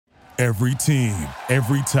Every team,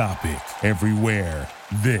 every topic, everywhere.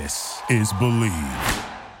 This is Believe.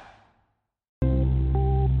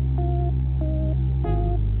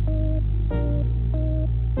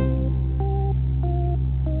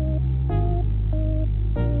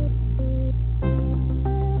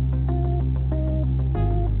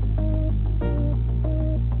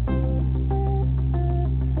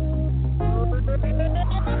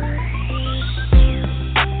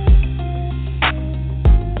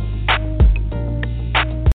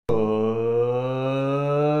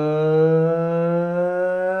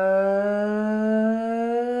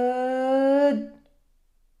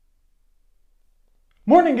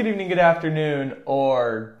 Morning, good evening, good afternoon,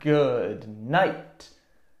 or good night.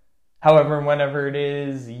 However and whenever it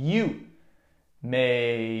is you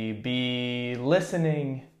may be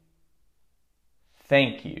listening,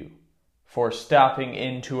 thank you for stopping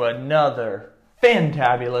into another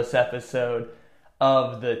fantabulous episode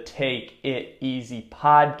of the Take It Easy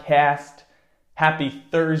podcast. Happy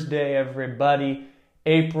Thursday, everybody.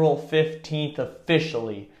 April 15th,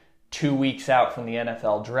 officially 2 weeks out from the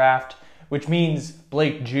NFL draft, which means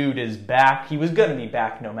Blake Jude is back. He was going to be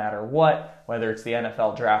back no matter what, whether it's the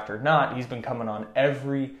NFL draft or not. He's been coming on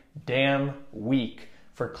every damn week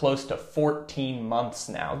for close to 14 months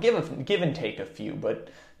now. Give and take a few, but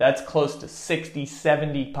that's close to 60,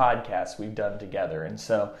 70 podcasts we've done together. And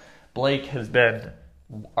so Blake has been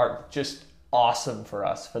just awesome for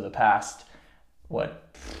us for the past,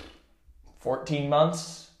 14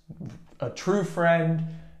 months? A true friend.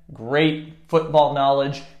 Great football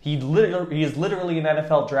knowledge. He is literally an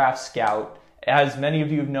NFL draft scout. As many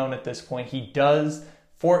of you have known at this point, he does,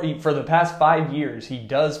 for the past 5 years, he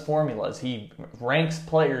does formulas. He ranks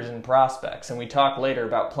players and prospects. And we talk later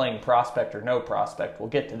about playing prospect or no prospect. We'll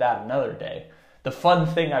get to that another day. The fun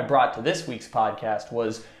thing I brought to this week's podcast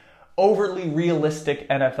was overly realistic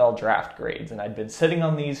NFL draft grades. And I'd been sitting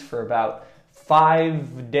on these for about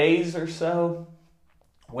 5 days or so,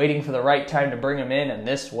 waiting for the right time to bring them in, and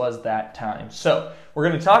this was that time. So we're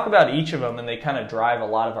going to talk about each of them, and they kind of drive a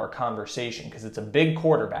lot of our conversation because it's a big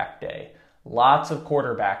quarterback day. Lots of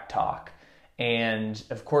quarterback talk. And,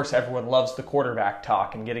 of course, everyone loves the quarterback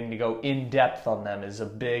talk, and getting to go in-depth on them is a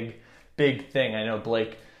big, big thing. I know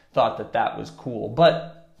Blake thought that was cool.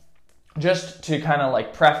 But just to kind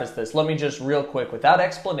of preface this, let me just real quick, without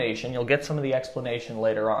explanation, you'll get some of the explanation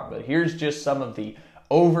later on, but here's just some of the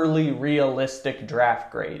overly realistic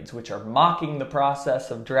draft grades, which are mocking the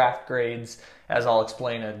process of draft grades, as I'll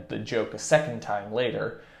explain the joke a second time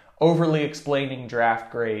later. Overly explaining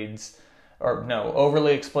draft grades,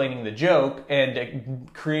 overly explaining the joke and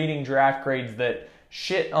creating draft grades that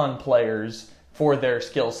shit on players for their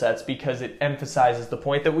skill sets because it emphasizes the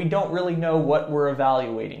point that we don't really know what we're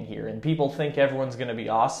evaluating here. And people think everyone's going to be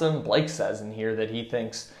awesome. Blake says in here that he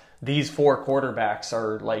thinks these 4 quarterbacks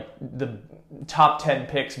are the top 10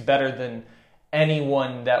 picks better than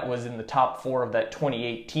anyone that was in the top 4 of that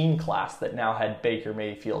 2018 class that now had Baker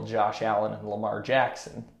Mayfield, Josh Allen, and Lamar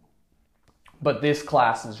Jackson. But this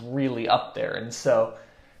class is really up there, and so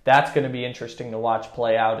that's going to be interesting to watch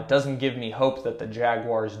play out. It doesn't give me hope that the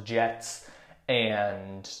Jaguars, Jets,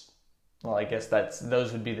 and, I guess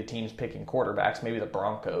those would be the teams picking quarterbacks, maybe the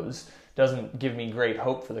Broncos. Doesn't give me great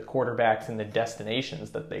hope for the quarterbacks and the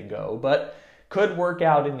destinations that they go, but could work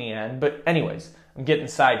out in the end. But anyways, I'm getting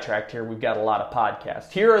sidetracked here. We've got a lot of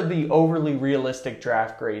podcasts. Here are the overly realistic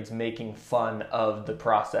draft grades making fun of the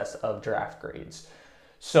process of draft grades.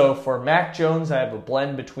 So for Mac Jones, I have a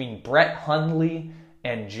blend between Brett Hundley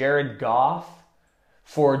and Jared Goff.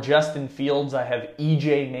 For Justin Fields, I have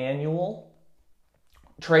EJ Manuel.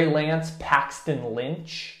 Trey Lance, Paxton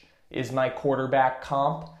Lynch is my quarterback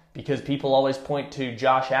comp, because people always point to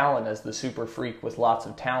Josh Allen as the super freak with lots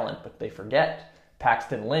of talent, but they forget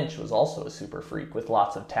Paxton Lynch was also a super freak with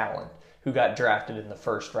lots of talent who got drafted in the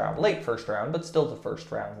first round, late first round, but still the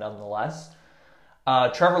first round nonetheless.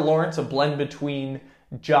 Trevor Lawrence, a blend between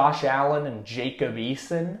Josh Allen and Jacob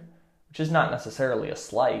Eason, which is not necessarily a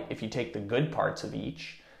slight if you take the good parts of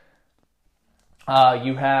each.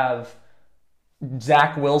 You have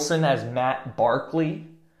Zach Wilson as Matt Barkley.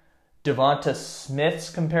 Devonta Smith's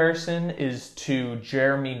comparison is to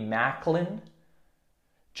Jeremy Maclin.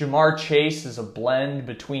 Jamar Chase is a blend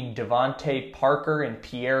between Devontae Parker and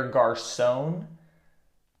Pierre Garçon,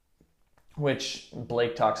 which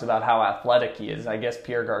Blake talks about how athletic he is. I guess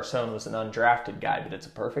Pierre Garçon was an undrafted guy, but it's a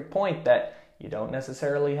perfect point that you don't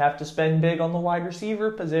necessarily have to spend big on the wide receiver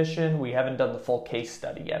position. We haven't done the full case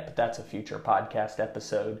study yet, but that's a future podcast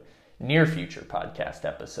episode, near future podcast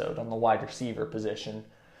episode on the wide receiver position.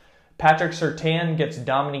 Patrick Surtain gets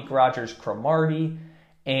Dominique Rodgers-Cromartie,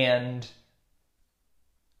 and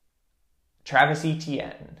Travis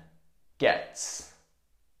Etienne gets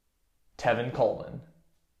Tevin Coleman.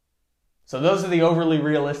 So those are the overly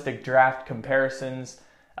realistic draft comparisons.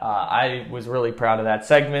 I was really proud of that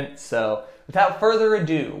segment. So without further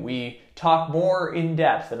ado, we talk more in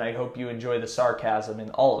depth, and I hope you enjoy the sarcasm in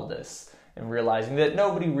all of this and realizing that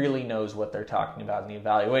nobody really knows what they're talking about in the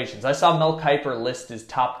evaluations. I saw Mel Kiper list his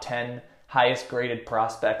top 10 highest graded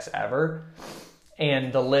prospects ever,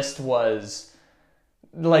 and the list was,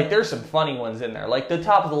 like, there's some funny ones in there. Like, the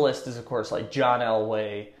top of the list is, of course, like John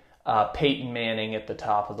Elway, Peyton Manning at the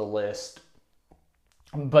top of the list.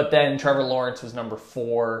 But then Trevor Lawrence was number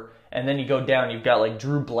 4. And then you go down, you've got like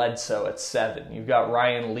Drew Bledsoe at 7. You've got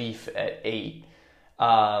Ryan Leaf at 8.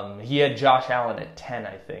 He had Josh Allen at 10,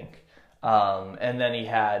 I think. And then he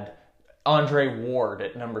had Andre Ward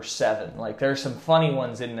at number 7. Like, there's some funny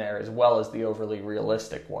ones in there as well as the overly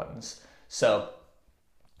realistic ones. So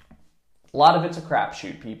a lot of it's a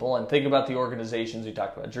crapshoot, people. And think about the organizations we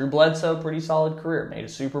talked about. Drew Bledsoe, pretty solid career. Made a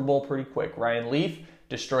Super Bowl pretty quick. Ryan Leaf,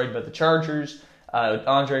 destroyed by the Chargers.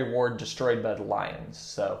 Andre Ward, destroyed by the Lions.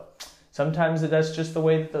 So sometimes that's just the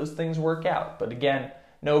way that those things work out. But again,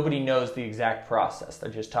 nobody knows the exact process. They're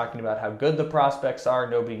just talking about how good the prospects are.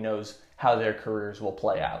 Nobody knows how their careers will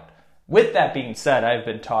play out. With that being said, I've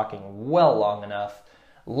been talking well long enough.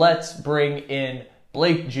 Let's bring in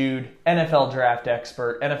Blake Jude, NFL draft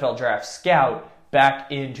expert, NFL draft scout,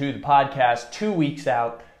 back into the podcast 2 weeks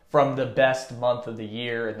out from the best month of the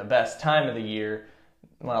year and the best time of the year.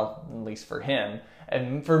 Well, at least for him.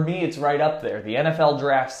 And for me, it's right up there. The NFL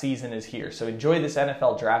draft season is here. So enjoy this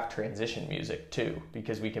NFL draft transition music, too,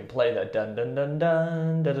 because we can play the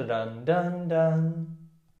dun-dun-dun-dun, dun-dun-dun-dun.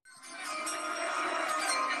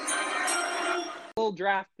 Little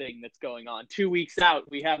draft thing that's going on. 2 weeks out,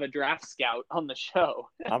 we have a draft scout on the show.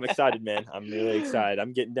 I'm excited, man. I'm really excited.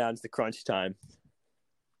 I'm getting down to the crunch time.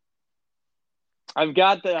 I've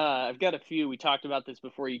got a few. We talked about this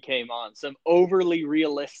before you came on. Some overly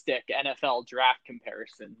realistic NFL draft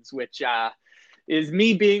comparisons, which is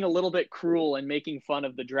me being a little bit cruel and making fun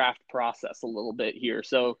of the draft process a little bit here.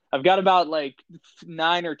 So I've got about like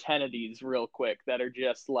 9 or 10 of these real quick that are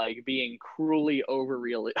just like being cruelly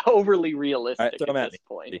overly realistic at this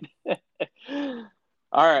point.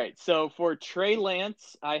 All right. So for Trey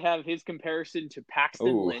Lance, I have his comparison to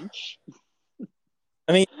Paxton Lynch.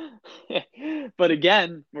 I mean, but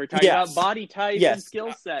again, we're talking about body type and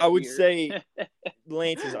skill set. I would say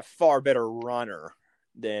Lance is a far better runner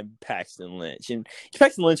than Paxton Lynch. And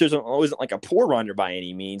Paxton Lynch wasn't like a poor runner by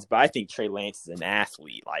any means, but I think Trey Lance is an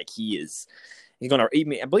athlete. Like, he's going to,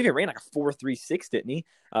 I believe he ran like a 4.36, didn't he?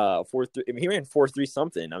 4.3. I mean, he ran 4.3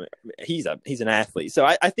 something. I mean, he's an athlete. So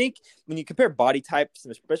I think when you compare body types,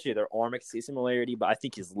 especially their arm, I can see a similarity, but I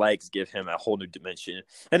think his legs give him a whole new dimension.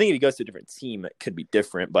 I think if he goes to a different team, it could be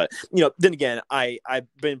different. But, then again, I've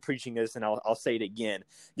been preaching this, and I'll say it again.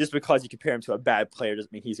 Just because you compare him to a bad player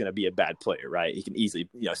doesn't mean he's going to be a bad player, right? He can easily,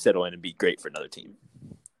 settle in and be great for another team.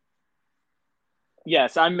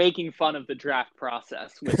 Yes, I'm making fun of the draft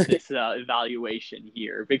process with this evaluation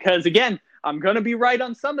here because, again, I'm going to be right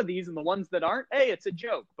on some of these, and the ones that aren't, hey, it's a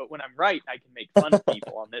joke. But when I'm right, I can make fun of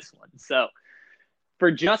people on this one. So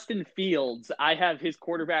for Justin Fields, I have his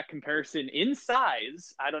quarterback comparison in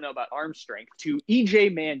size, I don't know about arm strength, to E.J.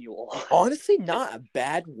 Manuel. Honestly, not a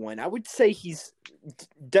bad one. I would say he's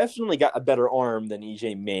definitely got a better arm than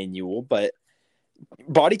E.J. Manuel, but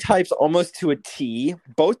body types almost to a T.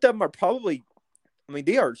 Both of them are probably –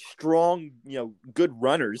 they are strong, good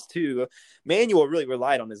runners too. Manuel really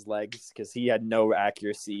relied on his legs because he had no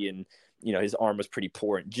accuracy and, his arm was pretty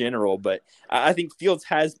poor in general. But I think Fields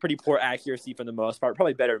has pretty poor accuracy for the most part,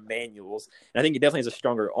 probably better than Manuel's. And I think he definitely has a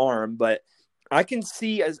stronger arm, but I can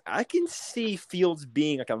see Fields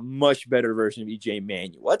being like a much better version of E.J.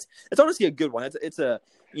 Manuel. It's honestly a good one. It's I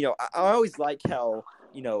always like how,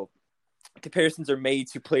 comparisons are made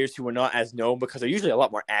to players who are not as known because they're usually a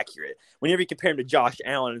lot more accurate. Whenever you compare him to Josh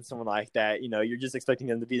Allen and someone like that, you're just expecting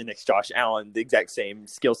them to be the next Josh Allen, the exact same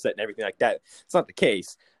skill set and everything like that. It's not the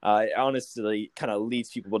case. It honestly kind of leads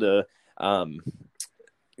people to,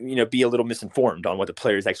 be a little misinformed on what the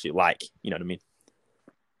player is actually like. You know what I mean?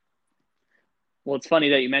 Well, it's funny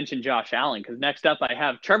that you mentioned Josh Allen because next up I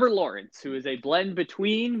have Trevor Lawrence, who is a blend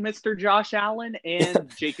between Mr. Josh Allen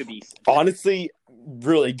and Jacob Eason. Honestly,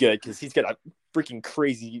 really good because he's got a freaking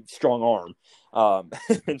crazy strong arm,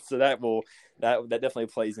 and so that definitely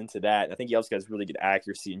plays into that. And I think he also has really good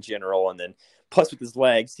accuracy in general, and then plus with his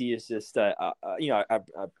legs, he is just pretty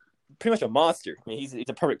much a monster. I mean, he's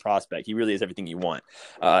a perfect prospect. He really is everything you want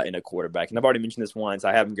in a quarterback. And I've already mentioned this once.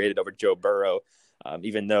 I have him graded over Joe Burrow.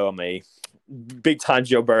 Even though I'm a big time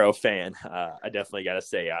Joe Burrow fan. I definitely got to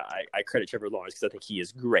say I credit Trevor Lawrence because I think he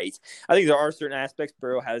is great. I think there are certain aspects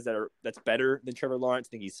Burrow has that's better than Trevor Lawrence.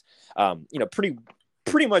 I think he's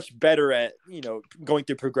pretty much better at going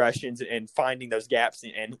through progressions and finding those gaps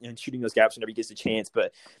and shooting those gaps whenever he gets a chance.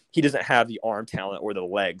 But he doesn't have the arm talent or the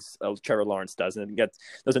legs of Trevor Lawrence does, and got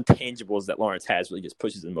those intangibles that Lawrence has really just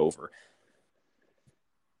pushes him over.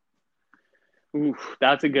 Ooh,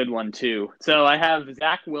 that's a good one too. So I have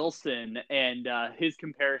Zach Wilson, and his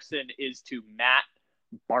comparison is to Matt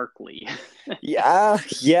Barkley. yeah.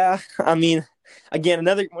 I mean, again,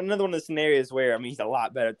 another one of the scenarios where he's a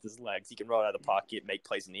lot better with his legs. He can roll out of the pocket, make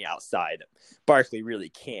plays on the outside. Barkley really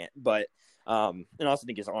can't, but and I also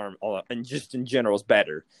think his arm and just in general is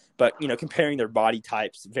better. But comparing their body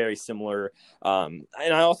types, very similar. And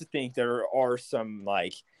I also think there are some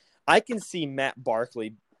I can see Matt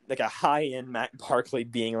Barkley. Like a high-end Matt Barkley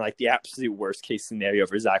being like the absolute worst-case scenario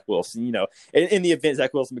for Zach Wilson. In the event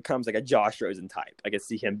Zach Wilson becomes like a Josh Rosen type, I can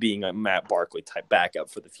see him being a Matt Barkley type backup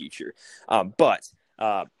for the future. But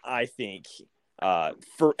I think,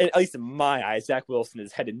 for at least in my eyes, Zach Wilson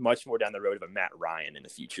is headed much more down the road of a Matt Ryan in the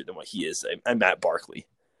future than what he is a Matt Barkley.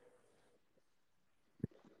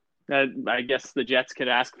 I guess the Jets could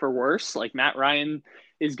ask for worse. Like Matt Ryan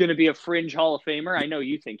is going to be a fringe Hall of Famer. I know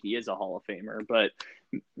you think he is a Hall of Famer, but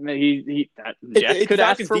Jets could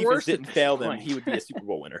ask for worse. Didn't fail them, he would be a Super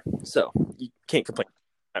Bowl winner. So you can't complain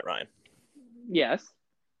about Matt Ryan. Yes,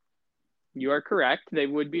 you are correct. They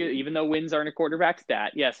would be, even though wins aren't a quarterback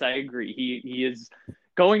stat. Yes, I agree. He is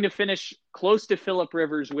going to finish close to Phillip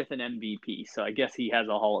Rivers with an MVP. So I guess he has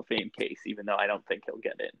a Hall of Fame case, even though I don't think he'll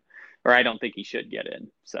get in, or I don't think he should get in.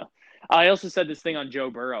 So I also said this thing on Joe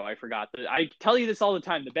Burrow. I forgot that. I tell you this all the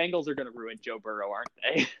time. The Bengals are going to ruin Joe Burrow, aren't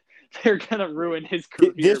they? They're going to ruin his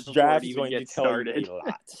career. This draft is going to tell you a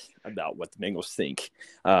lot about what the Bengals think.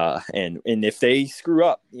 And if they screw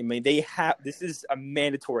up, this is a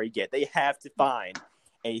mandatory get. They have to find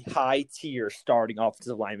a high-tier starting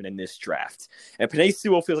offensive lineman in this draft. And Penei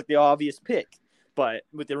Sewell feels like the obvious pick. But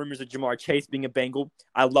with the rumors of Jamar Chase being a Bengal,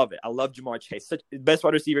 I love it. I love Jamar Chase. Such the best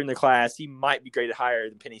wide receiver in the class. He might be graded higher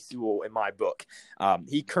than Penei Sewell in my book.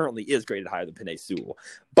 He currently is graded higher than Penei Sewell.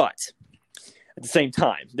 But at the same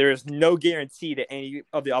time, there is no guarantee that any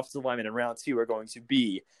of the offensive linemen in round 2 are going to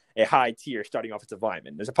be a high-tier starting offensive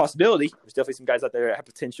lineman. There's a possibility. There's definitely some guys out there that have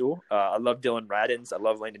potential. I love Dylan Radins. I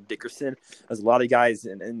love Landon Dickerson. There's a lot of guys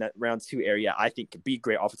in that round 2 area I think could be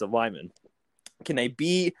great offensive linemen. Can they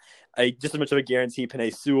be just as much of a guarantee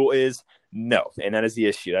Penei Sewell is? No, and that is the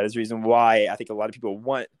issue. That is the reason why I think a lot of people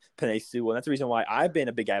want Penei Sewell, and that's the reason why I've been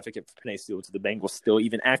a big advocate for Penei Sewell to the Bengals still,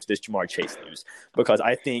 even after this Jamar Chase news, because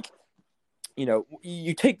I think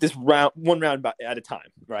you take this one round at a time,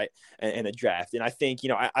 right, in a draft, and I think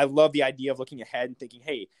I love the idea of looking ahead and thinking,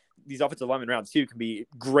 hey, these offensive linemen round 2 can be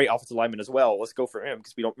great offensive linemen as well. Let's go for him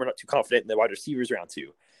because we're not too confident in the wide receivers round 2.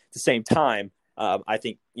 At the same time, I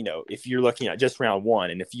think, if you're looking at just round 1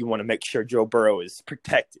 and if you want to make sure Joe Burrow is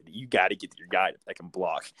protected, you got to get your guy that can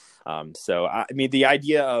block. So, the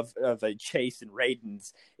idea of a Chase and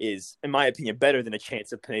Radins is, in my opinion, better than a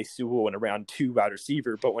chance of Penei Sewell in a round 2 wide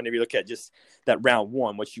receiver. But whenever you look at just that round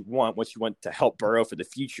 1, what you want to help Burrow for the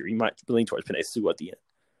future, you might lean towards Penei Sewell at the end.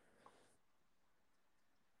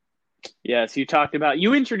 Yes, you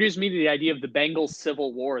introduced me to the idea of the Bengals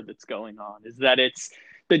civil war that's going on, is that it's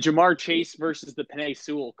the Jamar Chase versus the Penei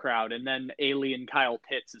Sewell crowd, and then alien Kyle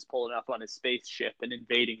Pitts is pulling up on his spaceship and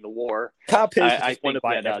invading the war. Kyle Pitts I think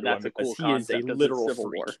that's a cool concept. He is a literal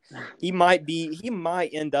freak. He might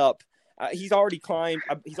end up. He's already climbed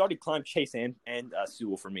Chase and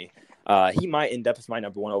Sewell for me. He might end up as my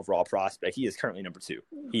number 1 overall prospect. He is currently number 2.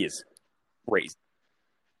 He is crazy.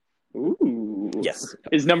 Ooh. Yes.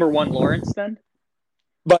 Is number 1 Lawrence then?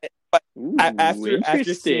 But Ooh,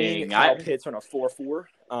 after seeing Kyle Pitts on a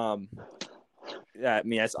 4.4,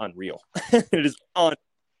 that's unreal. It is on.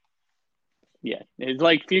 Yeah, it's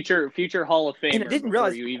like future Hall of Famer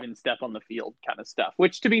before you even step on the field kind of stuff.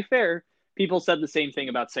 Which, to be fair, people said the same thing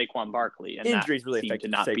about Saquon Barkley. And injuries really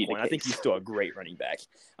affected Saquon. I think he's still a great running back.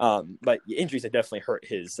 But injuries have definitely hurt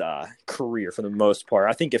his career for the most part.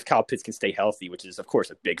 I think if Kyle Pitts can stay healthy, which is, of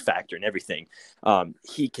course, a big factor in everything,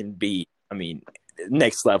 he can be,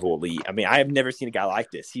 next level elite. I have never seen a guy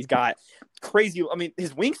like this. He's got crazy.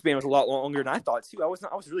 His wingspan was a lot longer than I thought too. I was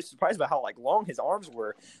really surprised about how long his arms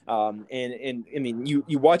were.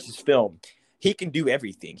 You watch his film. He can do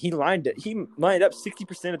everything. He lined up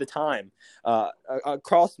 60% of the time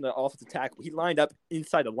across from the offensive tackle. He lined up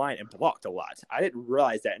inside the line and blocked a lot. I didn't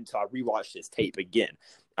realize that until I rewatched his tape again.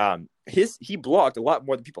 He blocked a lot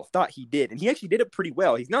more than people thought he did, and he actually did it pretty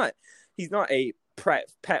well. He's not a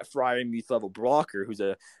Pat Fryermuth level blocker, who's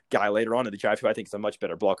a guy later on in the draft who I think is a much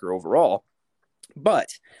better blocker overall.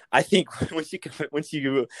 But I think once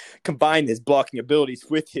you combine his blocking abilities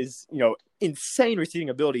with his insane receiving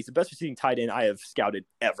abilities, the best receiving tight end I have scouted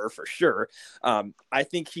ever for sure. I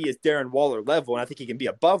think he is Darren Waller level, and I think he can be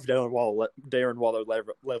above Darren Waller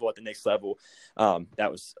level at the next level.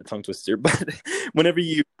 That was a tongue twister, but whenever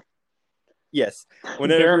you compare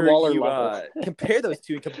those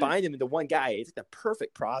two and combine them into one guy, it's the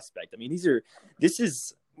perfect prospect. I mean,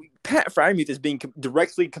 Pat Fryermuth is being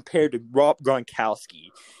directly compared to Rob Gronkowski,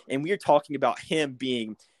 and we are talking about him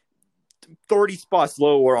being 30 spots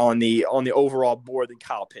lower on the overall board than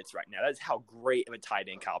Kyle Pitts right now. That's how great of a tight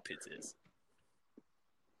end Kyle Pitts is.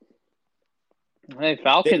 Hey,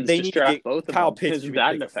 Falcons they need to draft get both of Kyle them. Pitts to be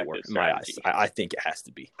that an picked effective in my eyes. strategy? I think it has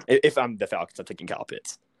to be. If I'm the Falcons, I'm taking Kyle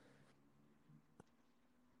Pitts.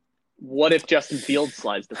 What if Justin Fields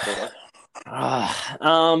slides to 4?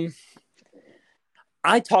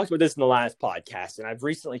 I talked about this in the last podcast, and I've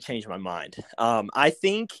recently changed my mind. I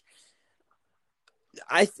think,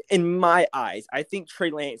 in my eyes, I think Trey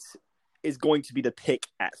Lance is going to be the pick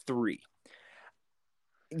at 3.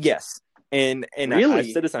 Yes, and Really? I've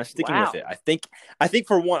said this, and I'm sticking with it. I think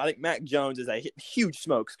for one, I think Mac Jones is a huge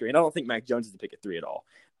smokescreen. I don't think Mac Jones is the pick at 3 at all.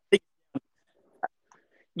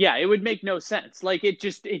 Yeah, it would make no sense. Like it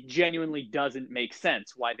genuinely doesn't make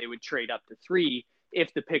sense why they would trade up to 3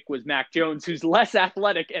 if the pick was Mac Jones, who's less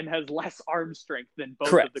athletic and has less arm strength than both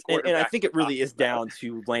Correct. of the quarterbacks. And I think it really is down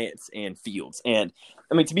to Lance and Fields. And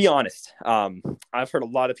I mean, to be honest, I've heard a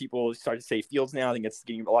lot of people start to say Fields now. I think it's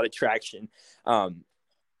getting a lot of traction.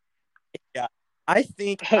 Yeah, I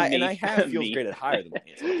think, and I have Fields graded higher than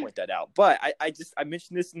Lance. I'll point that out. But I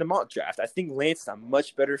mentioned this in the mock draft. I think Lance is a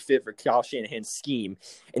much better fit for Kyle Shanahan's scheme.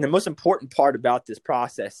 And the most important part about this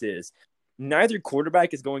process is neither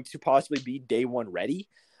quarterback is going to possibly be day one ready.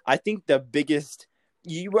 I think the biggest –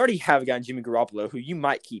 you already have a guy in Jimmy Garoppolo who you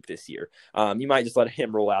might keep this year. You might just let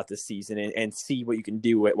him roll out this season and see what you can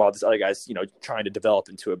do while this other guy's trying to develop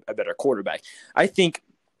into a better quarterback. I think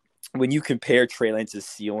 – when you compare Trey Lance's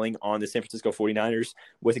ceiling on the San Francisco 49ers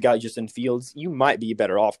with a guy like Justin Fields, you might be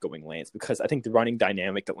better off going Lance because I think the running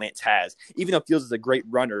dynamic that Lance has, even though Fields is a great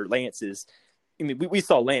runner, Lance is – I mean, we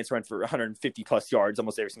saw Lance run for 150-plus yards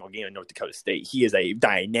almost every single game in North Dakota State. He is a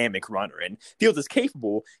dynamic runner, and Fields is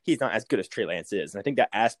capable. He's not as good as Trey Lance is, and I think that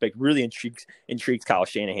aspect really intrigues Kyle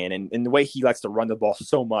Shanahan, and the way he likes to run the ball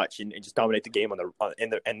so much and just dominate the game on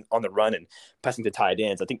the run and passing to tight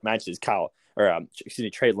ends. I think matches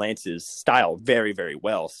Trey Lance's style very, very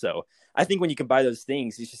well. So I think when you combine those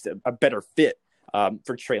things, it's just a better fit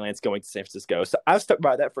for Trey Lance going to San Francisco. So I've stuck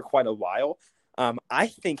by that for quite a while. I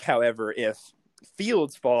think, however, if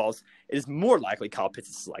Fields falls, it is more likely Kyle Pitts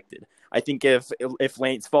is selected. I think if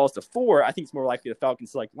Lance falls to 4, I think it's more likely the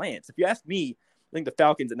Falcons select Lance. If you ask me, I think the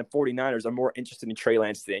Falcons and the 49ers are more interested in Trey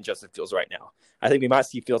Lance than Justin Fields right now. I think we might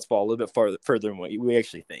see Fields fall a little bit further than what we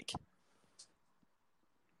actually think.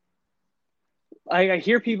 I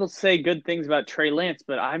hear people say good things about Trey Lance,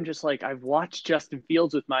 but I'm just like, I've watched Justin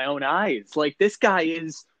Fields with my own eyes. Like, this guy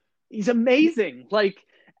he's amazing. Like,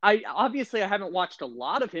 I haven't watched a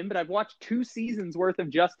lot of him, but I've watched 2 seasons worth of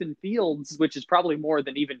Justin Fields, which is probably more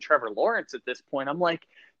than even Trevor Lawrence at this point. I'm like,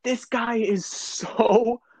 this guy is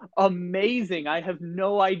so amazing. I have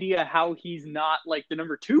no idea how he's not like the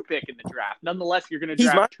number 2 pick in the draft. Nonetheless, you're going to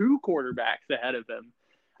draft 2 quarterbacks ahead of him.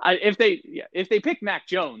 If they pick Mac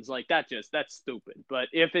Jones, like that's stupid. But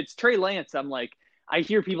if it's Trey Lance, I'm like, I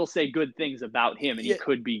hear people say good things about him, and he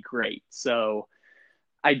could be great. So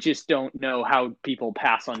I just don't know how people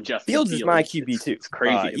pass on Justin Fields. Is my QB too. It's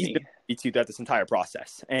crazy to he's me. been QB2 throughout this entire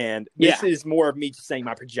process, and this is more of me just saying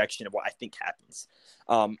my projection of what I think happens.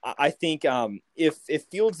 I think if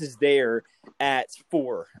Fields is there at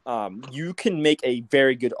 4, you can make a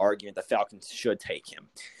very good argument the Falcons should take him.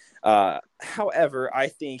 However, I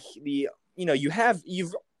think you've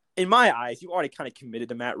in my eyes, you already kind of committed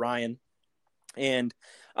to Matt Ryan, and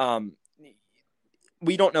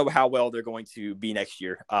we don't know how well they're going to be next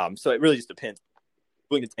year. So it really just depends.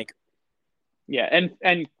 Willing to tank. Yeah,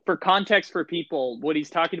 and for context for people, what he's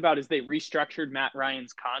talking about is they restructured Matt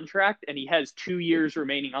Ryan's contract, and he has 2 years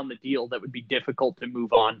remaining on the deal that would be difficult to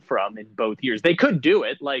move on from in both years. They could do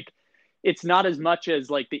it. Like, it's not as much as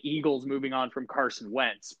like the Eagles moving on from Carson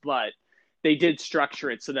Wentz, but they did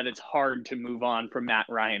structure it so that it's hard to move on from Matt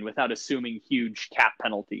Ryan without assuming huge cap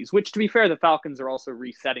penalties, which, to be fair, the Falcons are also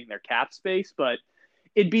resetting their cap space, but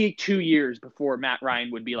it'd be 2 years before Matt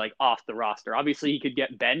Ryan would be like off the roster. Obviously, he could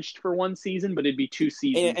get benched for one season, but it'd be 2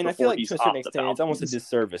 seasons And I before feel like he's to a off certain the extent, it's almost a Falcons.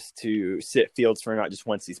 disservice to sit Fields for not just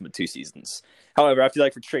one season, but 2 seasons. However, I feel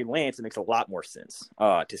like for Trey Lance, it makes a lot more sense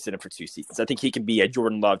to sit him for 2 seasons. I think he can be a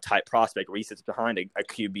Jordan Love type prospect where he sits behind a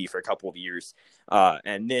QB for a couple of years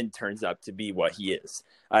and then turns up to be what he is.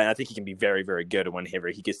 And I think he can be very, very good whenever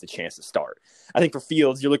he gets the chance to start. I think for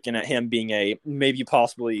Fields, you're looking at him being a maybe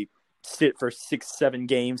possibly sit for 6-7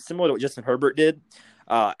 games, similar to what Justin Herbert did.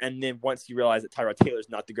 And then once you realize that Tyrod Taylor's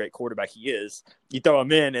not the great quarterback he is, you throw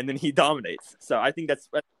him in and then he dominates. So I think that's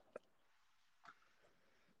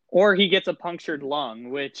Or he gets a punctured lung,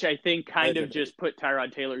 which I think kind of just put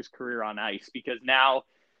Tyrod Taylor's career on ice, because now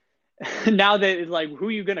that it's like, who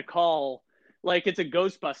are you going to call? Like, it's a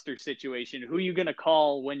Ghostbuster situation. Who are you going to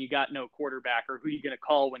call when you got no quarterback, or who are you going to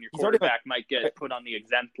call when your quarterback might get put on the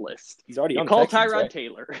exempt list? He's already you on call Texans, Tyrod right?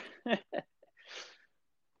 Taylor.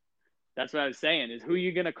 That's what I was saying, is who are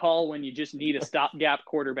you going to call when you just need a stopgap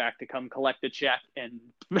quarterback to come collect a check and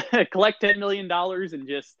collect $10 million and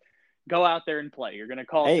just go out there and play? You're going to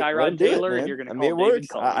call Tyrod Taylor, and you're going to call David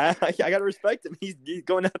Culley. I got to respect him. He's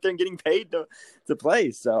going out there and getting paid to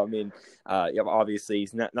play. So, I mean, obviously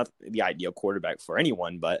he's not the ideal quarterback for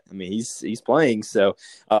anyone, but, I mean, he's playing. So,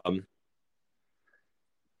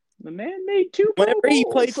 the man made 2 whenever Pro he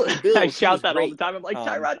Bowls. played for the Bills, I shout that great. all the time. I'm like,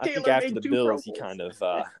 Tyrod I Taylor think after made the 2 Bills, Pro he Bowls. kind of,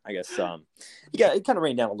 I guess, it kind of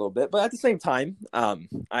rained down a little bit. But at the same time,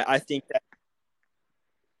 I think that.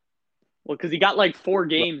 Well, because he got like 4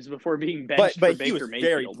 games before being benched but for he was Baker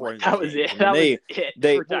very Mayfield. poor in That those was games. it. I mean,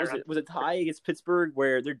 That was it. was it tie against Pittsburgh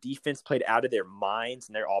where their defense played out of their minds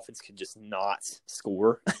and their offense could just not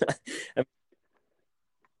score?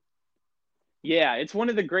 Yeah, it's one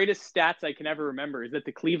of the greatest stats I can ever remember, is that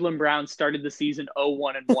the Cleveland Browns started the season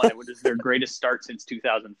 0-1-1. It was their greatest start since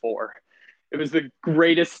 2004. It was the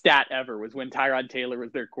greatest stat ever, was when Tyrod Taylor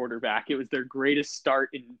was their quarterback. It was their greatest start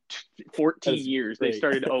in 14 years. Great. They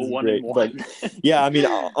started 0-1-1. Yeah, I mean,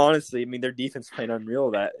 honestly, their defense played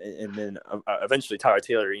unreal that, and then eventually Tyrod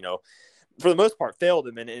Taylor, for the most part, failed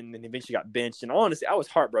him and eventually got benched. And honestly, I was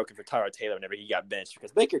heartbroken for Tyrod Taylor whenever he got benched,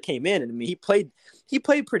 because Baker came in and he played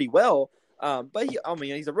pretty well. But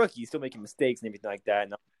he's a rookie. He's still making mistakes and everything like that.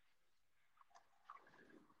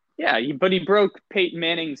 Yeah, but he broke Peyton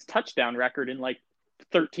Manning's touchdown record in like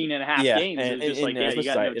 13 and a half games. And, it was just you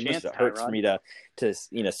got no chance, it hurts Tyrod. for me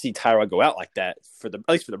to see Tyrod go out like that, at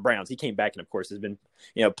least for the Browns. He came back and, of course, has been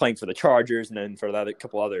playing for the Chargers and then for the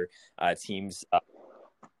couple other teams.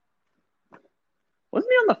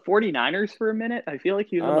 Wasn't he on the 49ers for a minute? I feel like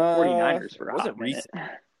he was on the 49ers for a hot minute.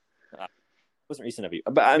 Wasn't recent of you,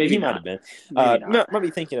 but he might have been. Might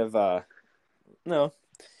be thinking of no.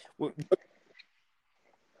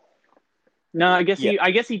 No, I guess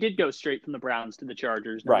he did go straight from the Browns to the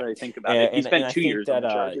Chargers. Now that I think about it, he spent 2 years on the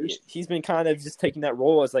Chargers. He's been kind of just taking that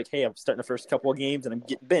role as like, hey, I'm starting the first couple of games and I'm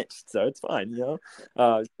getting benched, so it's fine,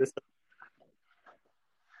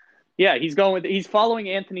 Yeah, he's following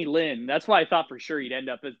Anthony Lynn. That's why I thought for sure he'd end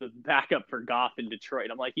up as the backup for Goff in Detroit.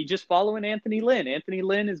 I'm like, he's just following Anthony Lynn. Anthony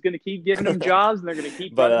Lynn is going to keep giving him jobs, and they're going to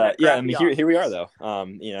keep. But here we are though.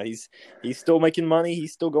 He's still making money.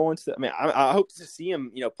 He's still going to. I hope to see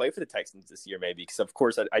him, play for the Texans this year, maybe, because of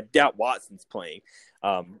course I doubt Watson's playing.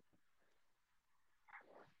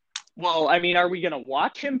 Well, are we going to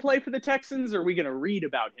watch him play for the Texans, or are we going to read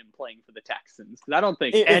about him playing for the Texans? Because I don't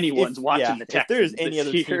think anyone's watching the Texans. If there's any other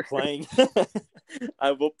year. team playing,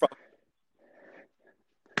 I will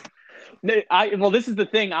probably. This is the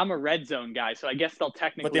thing. I'm a red zone guy, so I guess they'll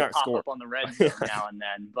technically pop up on the red zone now and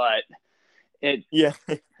then. But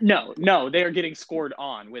no, they are getting scored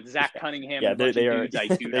on with Zach Cunningham. Yeah, and a bunch of dudes I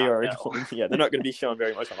do not know. Yeah, they're not going to be showing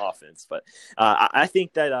very much on offense, but I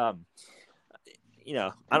think that. I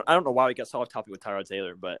don't know why we got so off topic with Tyrod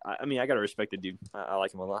Taylor, but I got to respect the dude. I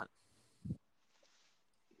like him a lot.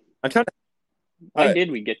 I'm trying to. Why did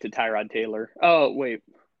we get to Tyrod Taylor? Oh, wait.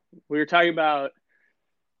 We were talking about.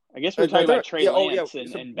 I guess we were talking about Trey Lance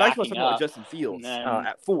and backing up. Justin Fields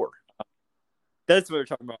at 4. That's what we're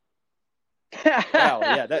talking about. Wow,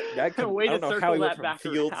 yeah, that could, I don't know how he went from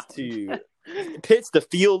Fields to Pitts to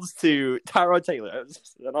Fields to Tyrod Taylor. It was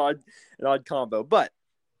just an odd combo, but.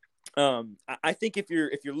 I think if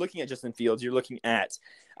you're looking at Justin Fields, you're looking at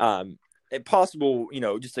a possible,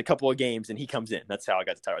 just a couple of games and he comes in. That's how I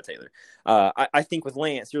got to Tyrod Taylor. I think with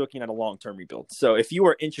Lance, you're looking at a long-term rebuild. So if you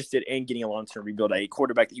are interested in getting a long-term rebuild, a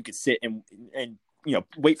quarterback that you could sit and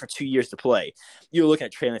wait for 2 years to play, you're looking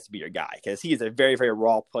at Trey Lance to be your guy, because he is a very, very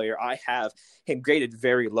raw player. I have him graded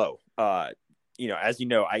very low. As you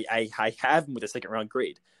know, I have him with a second-round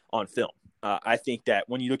grade on film. I think that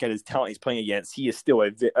when you look at his talent he's playing against, he is still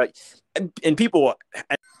and people.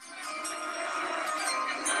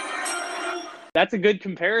 That's a good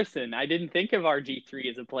comparison. I didn't think of RG3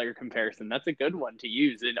 as a player comparison. That's a good one to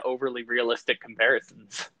use in overly realistic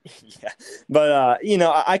comparisons. Yeah, but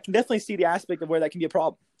I can definitely see the aspect of where that can be a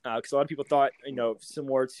problem. Because a lot of people thought,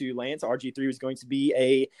 similar to Lance, RG3 was going to be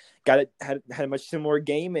a guy that had a much similar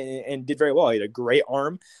game and did very well. He had a great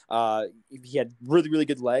arm. He had really, really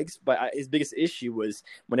good legs. But his biggest issue was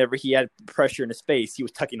whenever he had pressure in his face, he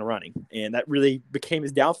was tucking and running. And that really became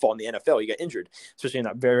his downfall in the NFL. He got injured, especially in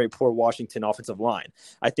that very poor Washington offensive line.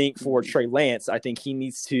 I think for Trey Lance, I think he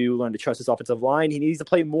needs to learn to trust his offensive line. He needs to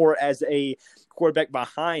play more as a quarterback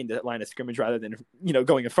behind the line of scrimmage rather than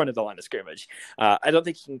going in front of the line of scrimmage. I don't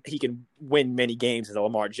think he can win many games as a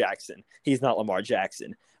Lamar Jackson. He's not Lamar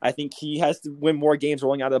Jackson. I think he has to win more games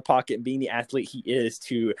rolling out of the pocket and being the athlete he is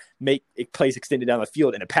to make plays extended down the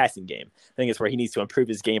field in a passing game. I think it's where he needs to improve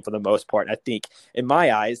his game for the most part. And I think, in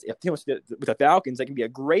my eyes, if he wants to do it with the Falcons, that can be a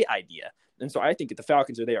great idea. And so I think if the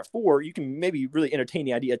Falcons are there for, you can maybe really entertain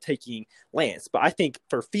the idea of taking Lance. But I think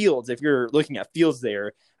for Fields, if you're looking at Fields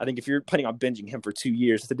there, I think if you're planning on binging him for 2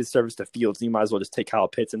 years, it's a disservice to Fields. You might as well just take Kyle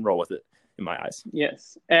Pitts and roll with it, in my eyes.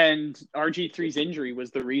 Yes. And RG3's injury was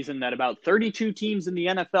the reason that about 32 teams in the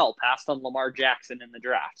NFL passed on Lamar Jackson in the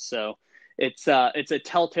draft. So it's a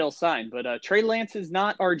telltale sign. But Trey Lance is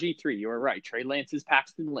not RG3. You were right. Trey Lance is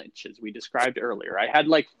Paxton Lynch, as we described earlier. I had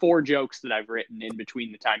like 4 jokes that I've written in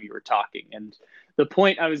between the time you were talking. And the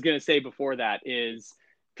point I was going to say before that is,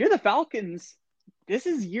 if you're the Falcons, this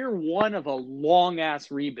is year 1 of a long-ass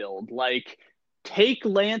rebuild. Like, take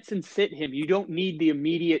Lance and sit him. You don't need the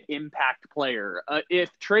immediate impact player. If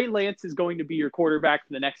Trey Lance is going to be your quarterback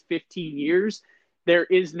for the next 15 years, there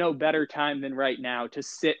is no better time than right now to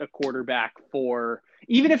sit a quarterback for,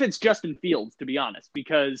 even if it's Justin Fields, to be honest,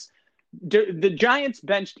 because the Giants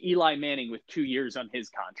benched Eli Manning with 2 years on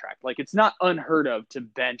his contract. Like, it's not unheard of to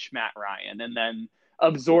bench Matt Ryan and then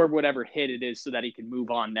absorb whatever hit it is so that he can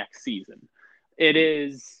move on next season. It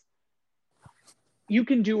is, you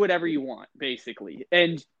can do whatever you want, basically.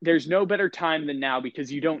 And there's no better time than now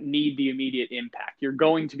because you don't need the immediate impact. You're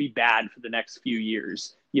going to be bad for the next few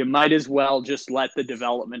years. You might as well just let the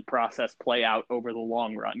development process play out over the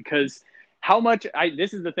long run. Because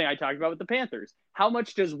this is the thing I talked about with the Panthers. How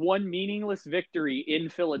much does one meaningless victory in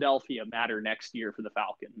Philadelphia matter next year for the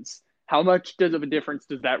Falcons? How much of a difference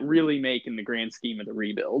does that really make in the grand scheme of the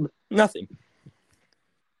rebuild? Nothing.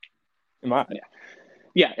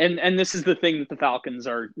 Yeah, and this is the thing that the Falcons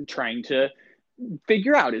are trying to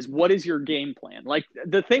figure out is, what is your game plan? Like,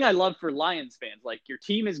 the thing I love for Lions fans, like, your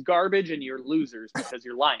team is garbage and you're losers because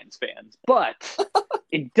you're Lions fans, but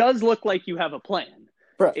it does look like you have a plan.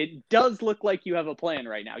 Right. It does look like you have a plan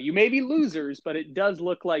right now. You may be losers, but it does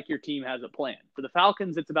look like your team has a plan. For the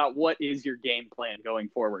Falcons, it's about what is your game plan going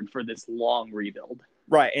forward for this long rebuild.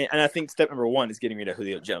 Right, and I think step number 1 is getting rid of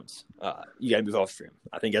Julio Jones. You got to move off him.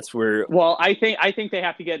 I think that's where. Well, I think they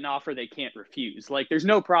have to get an offer they can't refuse. Like, there's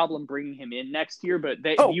no problem bringing him in next year, but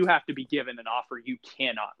you have to be given an offer you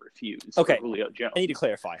cannot refuse. Okay, for Julio Jones. I need to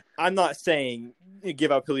clarify. I'm not saying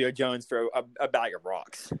give up Julio Jones for a bag of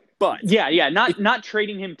rocks, but not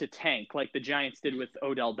trading him to tank like the Giants did with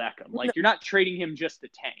Odell Beckham. Like, you're not trading him just to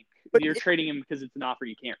tank. But you're trading him because it's an offer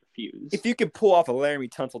you can't refuse. If you could pull off a Laramie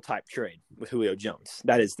Tunsil type trade with Julio Jones,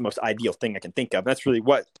 that is the most ideal thing I can think of. That's really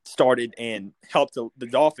what started and helped the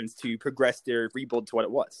Dolphins to progress their rebuild to what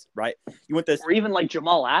it was, right? You want this, or even like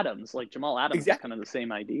Jamal Adams. Like, Jamal Adams exactly. is kind of the same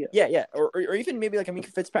idea. Yeah, or even maybe like Minkah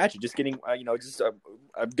Fitzpatrick, just getting just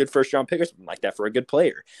a good first round pick or something like that for a good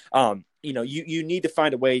player. You need to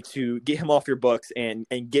find a way to get him off your books and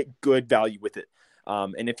get good value with it.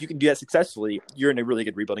 And if you can do that successfully, you're in a really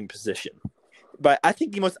good rebuilding position. But I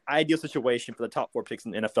think the most ideal situation for the top 4 picks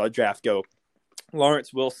in the NFL draft go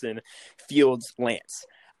Lawrence, Wilson, Fields, Lance.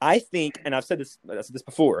 I think, and I've said this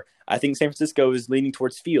before, I think San Francisco is leaning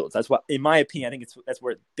towards Fields. That's what, in my opinion, I think that's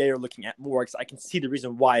where they're looking at more, because I can see the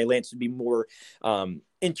reason why Lance would be more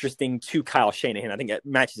interesting to Kyle Shanahan. I think it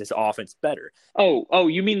matches his offense better. Oh,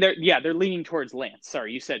 you mean they're leaning towards Lance.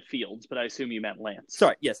 Sorry, you said Fields, but I assume you meant Lance.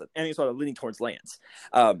 Sorry, yes, I think it's sort of leaning towards Lance.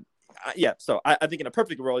 So I think in a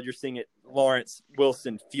perfect world, you're seeing it Lawrence,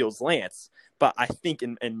 Wilson, Fields, Lance. But I think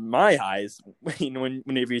in my eyes,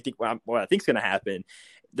 whenever you think what I think is going to happen,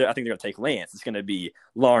 I think they're going to take Lance. It's going to be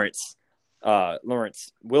Lawrence,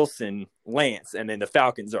 Wilson, Lance, and then the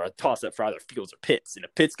Falcons are a toss-up for either Fields or Pitts. And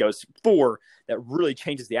if Pitts goes 4, that really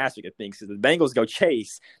changes the aspect of things, because the Bengals go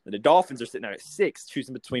Chase, and the Dolphins are sitting there at 6,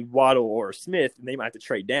 choosing between Waddle or Smith, and they might have to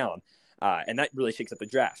trade down. and that really shakes up the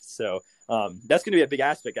draft. So that's going to be a big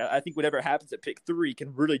aspect. I think whatever happens at pick 3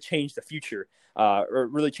 can really change the future, or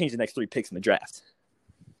really change the next 3 picks in the draft.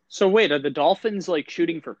 So wait, are the Dolphins like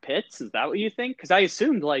shooting for Pitts? Is that what you think? Because I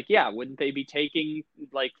assumed wouldn't they be taking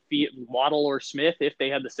like Waddle or Smith if they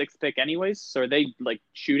had the 6th pick anyways? So are they like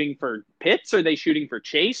shooting for Pitts, or are they shooting for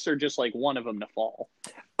Chase, or just like one of them to fall?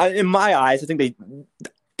 In my eyes, I think they,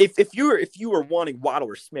 if you were wanting Waddle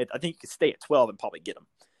or Smith, I think you could stay at 12 and probably get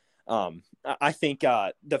them. I think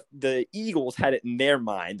the Eagles had it in their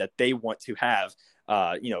mind that they want to have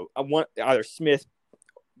either Smith,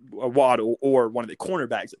 Waddle, or one of the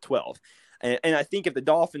cornerbacks at 12. And I think if the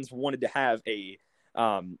Dolphins wanted to have a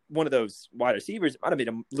one of those wide receivers, it might have made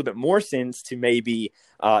a little bit more sense to maybe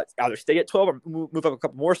either stay at 12 or move up a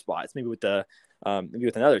couple more spots, maybe with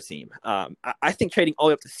another team. I think trading all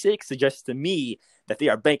the way up to 6 suggests to me that they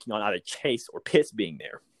are banking on either Chase or Pitts being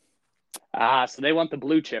there. So they want the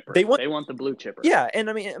blue chipper. They want the blue chipper. Yeah, and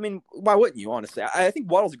I mean, why wouldn't you? Honestly, I think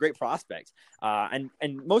Waddle's a great prospect. And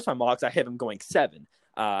most of my mocks, I have him going 7.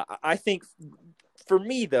 I think for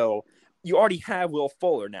me though, you already have Will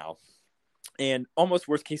Fuller now, and almost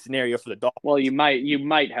worst case scenario for the Dolphins. Well, you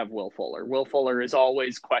might have Will Fuller. Will Fuller is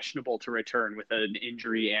always questionable to return with an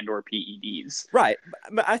injury and or PEDs. Right,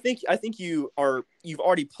 but I think you've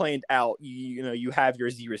already planned out. You have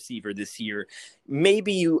your Z receiver this year.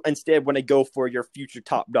 Maybe you instead want to go for your future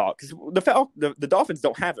top dog, because the Dolphins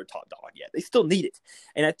don't have their top dog yet. They still need it,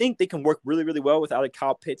 and I think they can work really, really well without a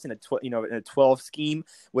Kyle Pitts in a 12 scheme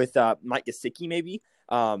with Mike Gesicki maybe.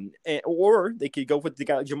 Or they could go with the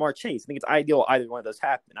guy like Jamar Chase. I think it's ideal either one of those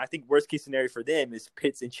happen. I think worst case scenario for them is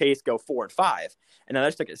Pitts and Chase go 4 and 5, and now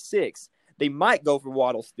they're stuck at 6. They might go for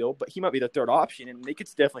Waddle still, but he might be the 3rd option, and they could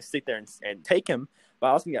definitely sit there and take him. But I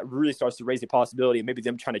also think that really starts to raise the possibility of maybe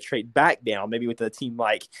them trying to trade back down, maybe with a team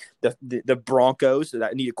like the Broncos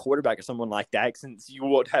that need a quarterback or someone like that. Since you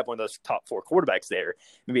would have one of those top 4 quarterbacks there,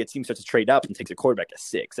 maybe a team starts to trade up and takes a quarterback at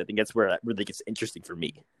 6. I think that's where that really gets interesting for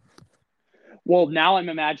me. Well, now I'm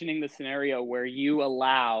imagining the scenario where you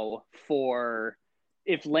allow for,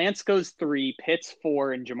 if Lance goes 3, Pitts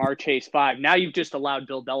 4, and Jamar Chase 5, now you've just allowed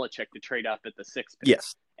Bill Belichick to trade up at the 6th pick.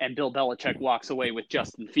 Yes. And Bill Belichick walks away with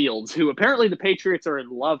Justin Fields, who apparently the Patriots are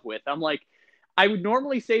in love with. I'm like, I would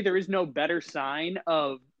normally say there is no better sign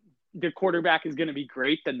of the quarterback is going to be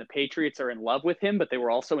great than the Patriots are in love with him, but they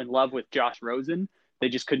were also in love with Josh Rosen. They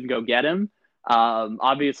just couldn't go get him.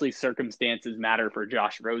 Obviously circumstances matter for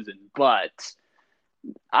Josh Rosen, but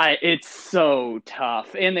it's so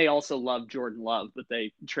tough. And they also love Jordan Love, but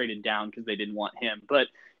they traded down because they didn't want him. But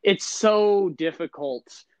it's so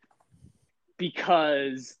difficult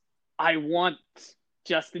because I want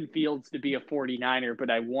Justin Fields to be a 49er,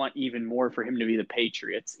 but I want even more for him to be the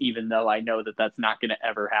Patriots, even though I know that that's not going to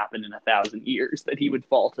ever happen in 1,000 years, that he would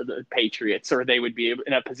fall to the Patriots or they would be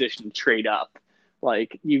in a position to trade up.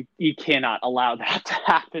 Like, you cannot allow that to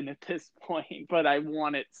happen at this point, but I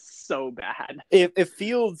want it so bad. If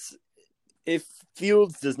Fields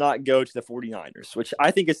does not go to the 49ers, which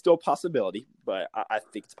I think is still a possibility, but I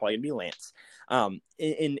think it's probably going to be Lance.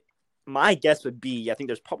 And my guess would be, I think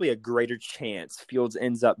there's probably a greater chance Fields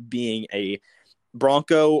ends up being a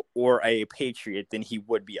Bronco or a Patriot than he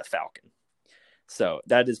would be a Falcon. So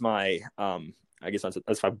that is my I guess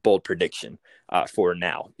that's my bold prediction for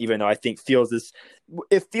now. Even though I think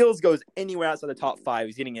if Fields goes anywhere outside the top 5,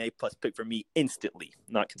 he's getting an A+ pick for me instantly,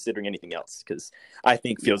 not considering anything else, because I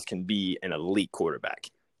think Fields can be an elite quarterback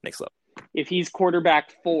next level. If he's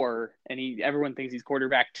quarterback 4 and everyone thinks he's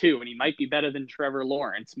quarterback 2 and he might be better than Trevor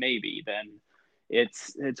Lawrence, maybe, then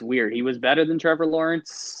it's weird. He was better than Trevor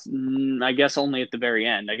Lawrence, I guess only at the very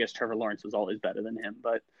end. I guess Trevor Lawrence was always better than him,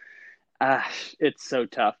 but it's so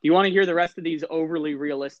tough. Do you want to hear the rest of these overly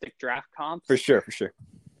realistic draft comps? For sure.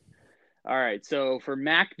 All right. So for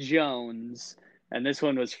Mac Jones, and this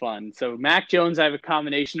one was fun. So Mac Jones, I have a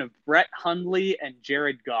combination of Brett Hundley and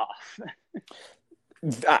Jared Goff.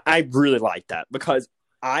 I really like that because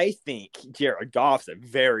I think Jared Goff's a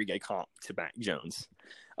very good comp to Mac Jones.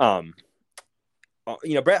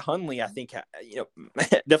 Brett Hundley, I think,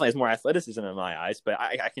 definitely has more athleticism in my eyes, but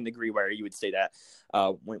I can agree where you would say that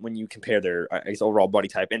when you compare their overall body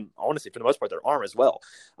type, and honestly, for the most part, their arm as well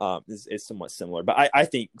is somewhat similar. But I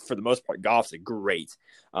think for the most part, Goff's a great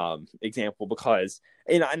example because,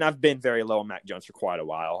 and I've been very low on Mac Jones for quite a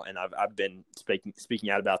while, and I've been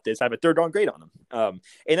speaking out about this. I have a 3rd round grade on him,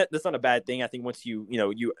 and that's not a bad thing. I think once you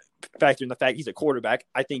factor in the fact he's a quarterback,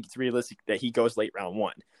 I think it's realistic that he goes late round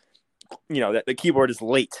 1. that the keyword is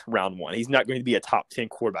late round one. He's not going to be a top 10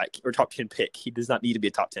 quarterback or top 10 pick. He does not need to be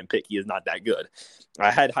a top 10 pick. He is not that good.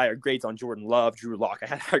 I had higher grades on Jordan Love, Drew Lock. I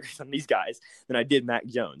had higher grades on these guys than I did Mac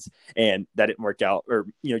Jones. And that didn't work out. Or,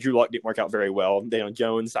 Drew Lock didn't work out very well. Daniel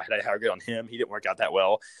Jones, I had a higher grade on him. He didn't work out that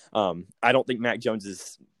well. I don't think Mac Jones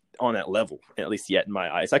is on that level, at least yet in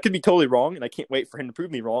my eyes. I could be totally wrong, and I can't wait for him to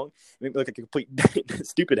prove me wrong and make me look like a complete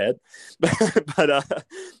stupid head. But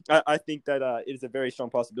I think that it is a very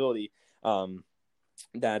strong possibility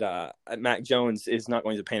that Mac Jones is not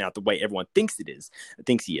going to pan out the way everyone thinks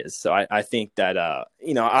he is. So I think that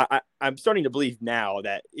I'm starting to believe now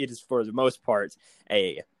that it is, for the most part,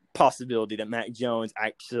 a possibility that Mac Jones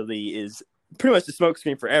actually is pretty much the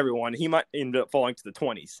smokescreen for everyone. He might end up falling to the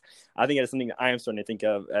 20s. I think that's something that I am starting to think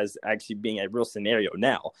of as actually being a real scenario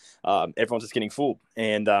now. Everyone's just getting fooled.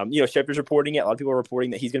 And, Schefter's reporting it. A lot of people are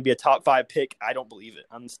reporting that he's going to be a top 5 pick. I don't believe it.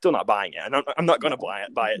 I'm still not buying it. And I'm not going to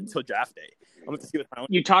buy it until draft day. I'm going to see what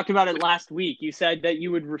you talked about it last week. You said that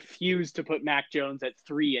you would refuse to put Mac Jones at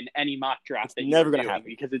 3 in any mock draft. It's never going to happen.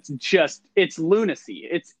 Because it's lunacy.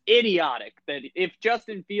 It's idiotic that if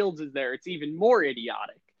Justin Fields is there, it's even more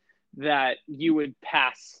idiotic that you would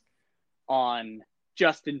pass on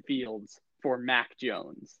Justin Fields for Mac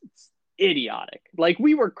Jones. It's idiotic. Like,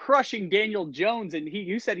 we were crushing Daniel Jones, and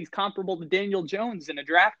you said he's comparable to Daniel Jones in a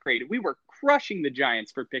draft grade. We were crushing the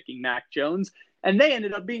Giants for picking Mac Jones, and they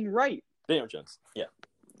ended up being right. Daniel Jones, yeah.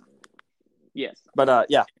 Yes. But,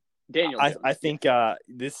 yeah. Daniel Jones. I think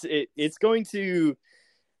it's going to –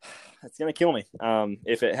 it's going to kill me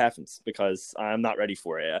if it happens, because I'm not ready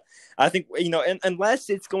for it. I think, unless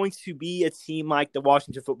it's going to be a team like the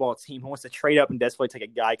Washington football team who wants to trade up and desperately take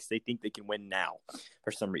a guy because they think they can win now for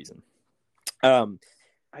some reason. Don't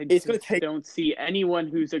see anyone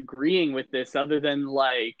who's agreeing with this other than,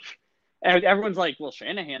 like, everyone's like, well,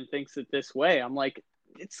 Shanahan thinks it this way. I'm like,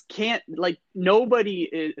 nobody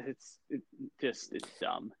is. It's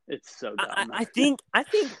dumb. It's so dumb. I think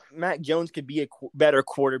Mac Jones could be a better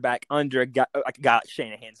quarterback under a guy like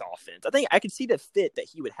Shanahan's offense. I think I could see the fit that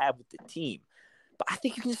he would have with the team, but I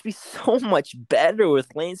think you can just be so much better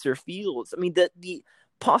with Lance or Fields. I mean, the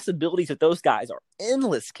possibilities of those guys are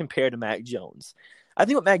endless compared to Mac Jones. I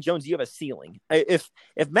think with Mac Jones, you have a ceiling. If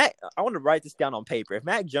Mac, I want to write this down on paper. If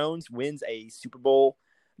Mac Jones wins a Super Bowl,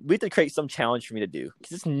 we have to create some challenge for me to do,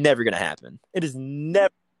 because it's never going to happen. It is never.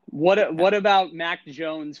 What about Mac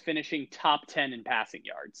Jones finishing top 10 in passing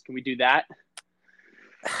yards? Can we do that?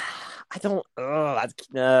 I don't.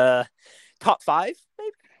 Top 5,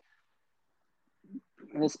 maybe.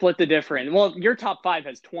 We'll split the difference. Well, your top 5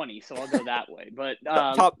 has 20, so I'll go that way. But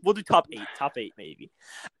we'll do top 8. Top 8, maybe.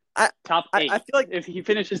 Top 8. I feel like if he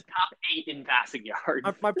finishes top 8 in passing yards.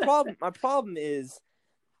 My problem is,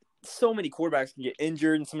 so many quarterbacks can get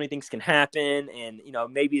injured and so many things can happen, and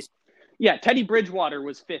maybe it's Teddy Bridgewater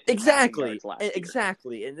was 5th exactly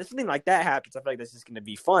and if something like that happens, I feel like that's just going to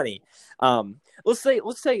be funny. Let's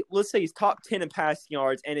say he's top 10 in passing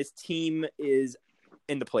yards and his team is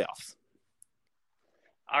in the playoffs.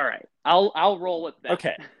 All right, I'll roll with that.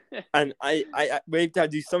 Okay. And I we have to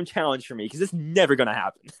do some challenge for me, because it's never going to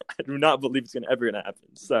happen. I do not believe it's ever going to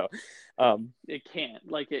happen. So it can't.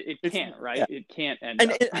 Like, it can't, right? Yeah. It can't end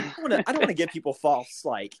and up. I don't want to give people false,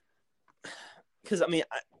 like, because I mean,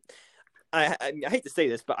 I hate to say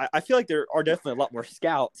this, but I feel like there are definitely a lot more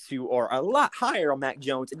scouts who are a lot higher on Mac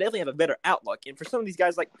Jones and definitely have a better outlook. And for some of these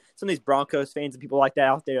guys, like some of these Broncos fans and people like that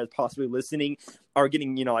out there possibly listening, are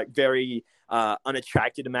getting very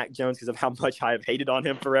unattracted to Mac Jones because of how much I have hated on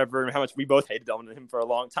him forever and how much we both hated on him for a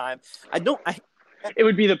long time. It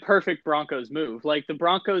would be the perfect Broncos move. Like, the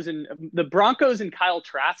Broncos and Kyle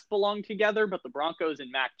Trask belong together, but the Broncos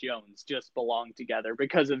and Mac Jones just belong together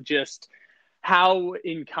because of just how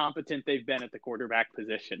incompetent they've been at the quarterback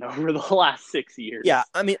position over the last 6 years. Yeah,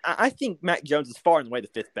 I mean, I think Mac Jones is far and away the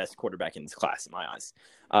 5th best quarterback in this class in my eyes.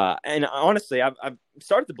 And honestly, I've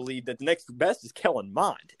started to believe that the next best is Kellen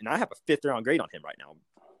Mond, and I have a 5th round grade on him right now.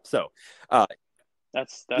 So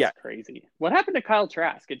that's crazy. What happened to Kyle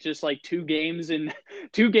Trask? It's just like 2 games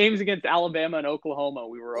against Alabama and Oklahoma,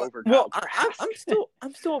 we were over.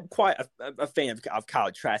 I'm still quite a fan of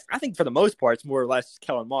Kyle Trask. I think for the most part, it's more or less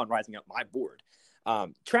Kellen Mond rising up my board.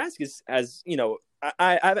 Trask is, as you know,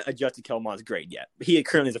 I haven't adjusted Kellen Mond's grade yet. He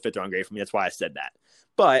currently is a 5th round grade for me. That's why I said that.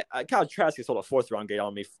 But Kyle Trask has sold a 4th round grade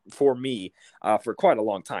on me for for quite a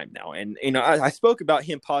long time now. And I spoke about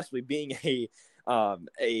him possibly being a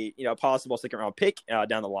possible 2nd round pick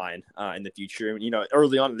down the line in the future.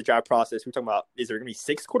 Early on in the draft process, we're talking about, is there going to be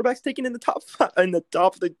 6 quarterbacks taken in the top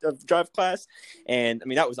of the draft class? And I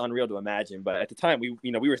mean, that was unreal to imagine. But at the time, we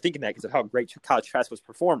were thinking that because of how great Kyle Trask was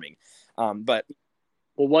performing. But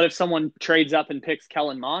Well, what if someone trades up and picks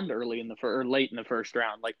Kellen Mond early in the or late in the first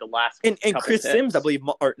round, like the last And couple Chris picks? Sims, I believe,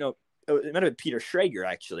 or no, it might have been Peter Schrager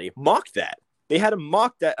actually mocked that. They had him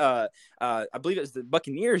mock that. I believe it was the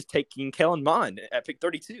Buccaneers taking Kellen Mond at pick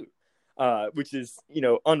 32, which is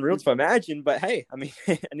unreal to imagine. But hey, I mean,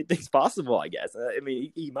 anything's possible, I guess. I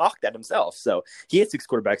mean, he mocked that himself. So he had 6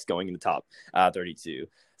 quarterbacks going in the top 32.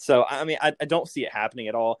 So I mean, I don't see it happening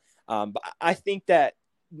at all. But I think that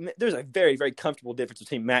there's a very, very comfortable difference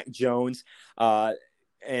between Mac Jones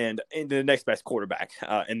and the next best quarterback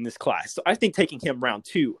in this class. So I think taking him round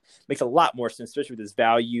 2 makes a lot more sense, especially with his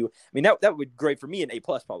value. I mean, that would be great for me, an A+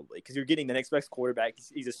 probably, because you're getting the next best quarterback.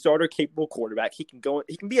 He's a starter capable quarterback. He can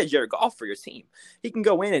be a Jared Goff for your team. He can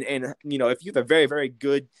go in and if you have a very, very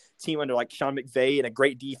good team under like Sean McVay and a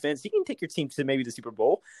great defense, he can take your team to maybe the Super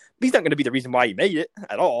Bowl. But he's not going to be the reason why you made it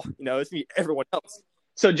at all. It's going to be everyone else.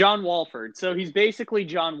 So John Walford. So he's basically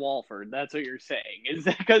John Walford. That's what you're saying. Is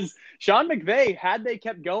that because Sean McVay, had they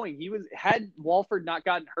kept going, had Walford not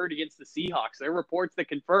gotten hurt against the Seahawks, there are reports that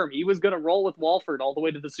confirm he was going to roll with Walford all the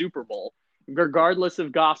way to the Super Bowl, regardless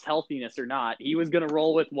of Goff's healthiness or not. He was going to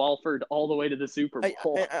roll with Walford all the way to the Super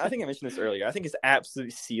Bowl. I think I mentioned this earlier. I think his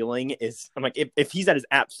absolute ceiling is, I'm like, if he's at his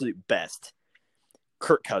absolute best,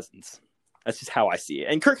 Kirk Cousins. That's just how I see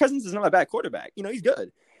it. And Kirk Cousins is not a bad quarterback. He's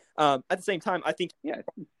good. At the same time, I think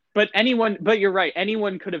but you're right.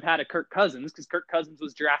 Anyone could have had a Kirk Cousins because Kirk Cousins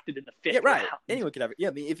was drafted in the 5th round. Anyone could have it. Yeah,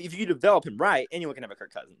 I mean, if you develop him right, anyone can have a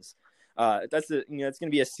Kirk Cousins. It's going to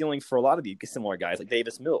be a ceiling for a lot of these similar guys, like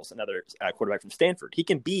Davis Mills, another quarterback from Stanford. He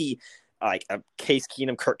can be like a Case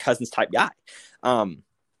Keenum, Kirk Cousins type guy.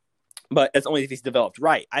 But that's only if he's developed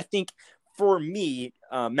right. I think for me,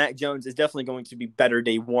 Mac Jones is definitely going to be better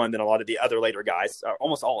day one than a lot of the other later guys.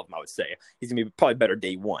 Almost all of them, I would say. He's going to be probably better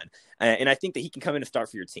day one. And I think that he can come in and start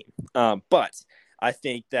for your team. But I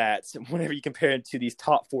think that whenever you compare him to these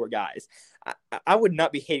top 4 guys, I would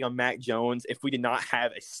not be hating on Mac Jones if we did not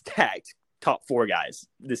have a stacked top 4 guys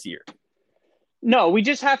this year. No, we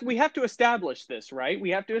have to establish this, right? We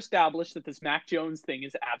have to establish that this Mac Jones thing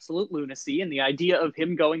is absolute lunacy, and the idea of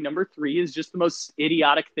him going number 3 is just the most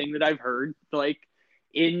idiotic thing that I've heard. Like,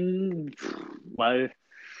 I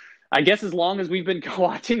guess as long as we've been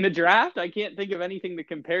watching the draft, I can't think of anything that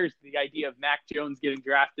compares to the idea of Mac Jones getting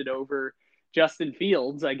drafted over Justin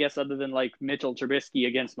Fields, I guess, other than like Mitchell Trubisky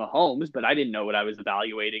against Mahomes, but I didn't know what I was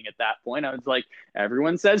evaluating at that point. I was like,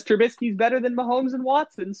 everyone says Trubisky's better than Mahomes and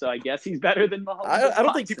Watson, so I guess he's better than Mahomes. I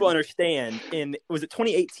don't think people understand. Was it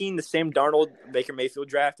 2018, the Sam Darnold Baker Mayfield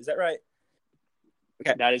draft? Is that right?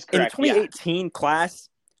 Okay, that is correct. In the 2018 class,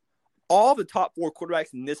 all the top 4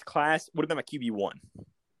 quarterbacks in this class would have been my QB1,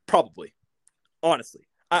 probably, honestly.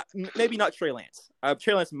 Maybe not Trey Lance.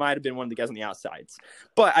 Trey Lance might have been one of the guys on the outsides.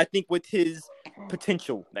 But I think with his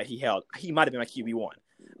potential that he held, he might have been my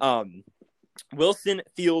QB1. Wilson,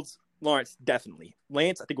 Fields, Lawrence, definitely.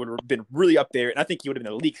 Lance, I think, would have been really up there, and I think he would have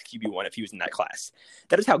been a league QB1 if he was in that class.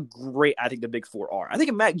 That is how great I think the Big 4 are. I think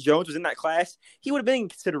if Mac Jones was in that class, he would have been in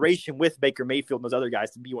consideration with Baker Mayfield and those other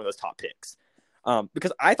guys to be one of those top picks.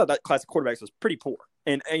 Because I thought that class of quarterbacks was pretty poor.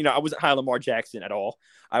 And I wasn't high on Lamar Jackson at all.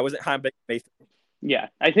 I wasn't high on Baker Mayfield. Yeah,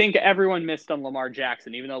 I think everyone missed on Lamar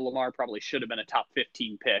Jackson, even though Lamar probably should have been a top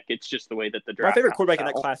 15 pick. It's just the way that the draft. My favorite quarterback in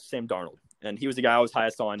that class was Sam Darnold, and he was the guy I was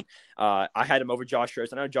highest on. I had him over Josh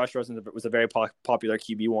Rosen. I know Josh Rosen was a very popular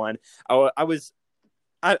QB1.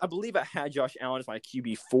 I believe I had Josh Allen as my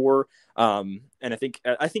QB4, and I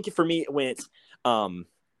think for me it went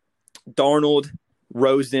Darnold,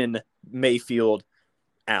 Rosen, Mayfield,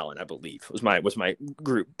 Allen. I believe was my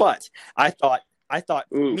group, but I thought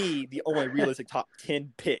for me, the only realistic top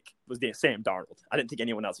 10 pick was Sam Darnold. I didn't think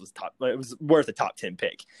anyone else was it was worth a top 10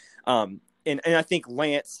 pick. And I think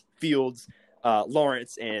Lance, Fields,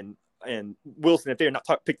 Lawrence, and Wilson, if they're not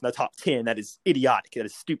picked in the top 10, that is idiotic. That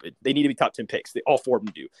is stupid. They need to be top 10 picks. All 4 of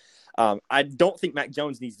them do. I don't think Mac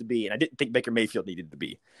Jones needs to be, and I didn't think Baker Mayfield needed to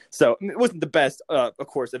be. So it wasn't the best, of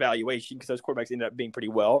course, evaluation because those quarterbacks ended up being pretty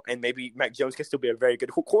well, and maybe Mac Jones can still be a very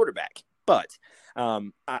good quarterback. But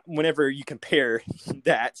whenever you compare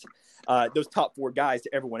those top 4 guys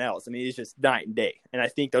to everyone else, I mean, it's just night and day. And I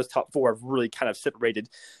think those top 4 have really kind of separated.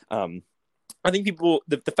 I think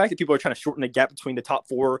the fact that people are trying to shorten the gap between the top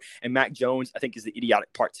 4 and Mac Jones, I think is the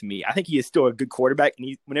idiotic part to me. I think he is still a good quarterback,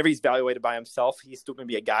 and whenever he's evaluated by himself, he's still going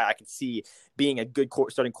to be a guy I can see being a good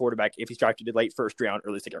starting quarterback if he's drafted in late first round,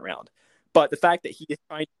 early second round. But the fact that he is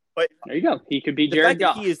trying to there you go. He could be Jared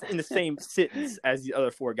Goff. He is in the same sentence as the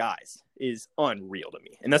other 4 guys is unreal to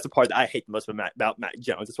me. And that's the part that I hate the most about Mac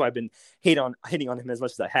Jones. That's why I've been hitting on him as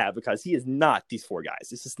much as I have, because he is not these 4 guys.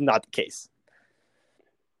 This is not the case.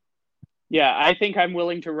 Yeah, I think I'm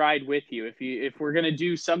willing to ride with you. If we're gonna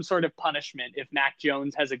do some sort of punishment, if Mac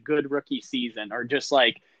Jones has a good rookie season or just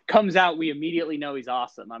like comes out, we immediately know he's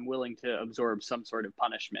awesome. I'm willing to absorb some sort of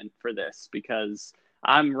punishment for this because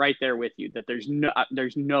I'm right there with you that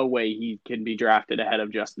there's no way he can be drafted ahead of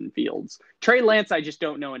Justin Fields. Trey Lance, I just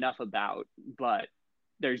don't know enough about, but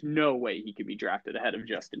there's no way he could be drafted ahead of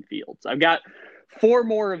Justin Fields. I've got 4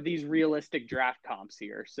 more of these realistic draft comps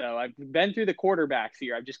here. So I've been through the quarterbacks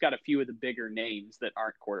here. I've just got a few of the bigger names that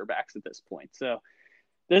aren't quarterbacks at this point. So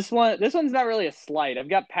this one's not really a slight. I've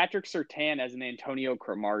got Patrick Surtain as an Antonio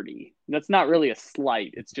Cromartie. That's not really a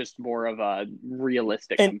slight. It's just more of a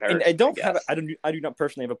realistic comparison. And I do not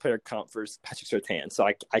personally have a player comp for Patrick Surtain, so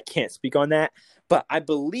I can't speak on that. But I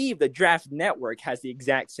believe the Draft Network has the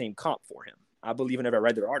exact same comp for him. I believe whenever I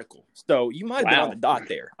read their article. So you might have been on the dot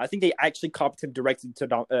there. I think they actually comped him directly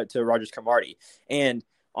to Rogers Cromartie. And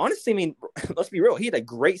honestly, I mean, let's be real. He had a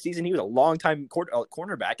great season. He was a long-time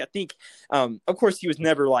cornerback. I think, of course, he was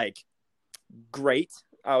never, like, great,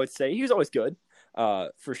 I would say. He was always good,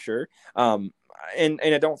 for sure. And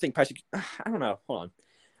I don't think Patrick – I don't know. Hold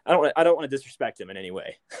on. I don't want to disrespect him in any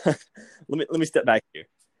way. let me step back here.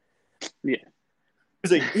 Yeah.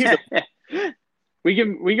 We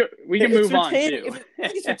can move on too.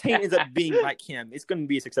 If Surtain ends up being like him, it's going to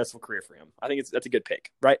be a successful career for him. I think that's a good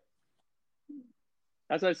pick, right?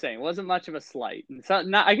 That's what I was saying. It wasn't much of a slight.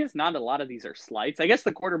 I guess not a lot of these are slights. I guess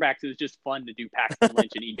the quarterbacks is just fun to do Paxton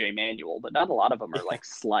Lynch and EJ Manuel, but not a lot of them are like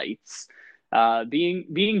slights.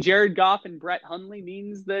 Being Jared Goff and Brett Hundley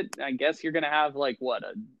means that I guess you're going to have like what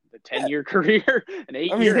a 10-year career, an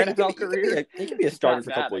 8-year NFL career. He could be a starter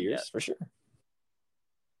for a couple of years for sure.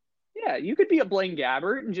 Yeah, you could be a Blaine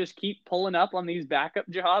Gabbert and just keep pulling up on these backup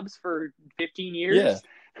jobs for 15 years.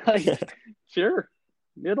 Yeah. Sure,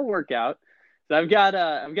 it'll work out. So I've got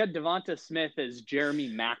Devonta Smith as Jeremy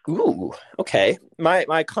Maclin. Ooh, okay.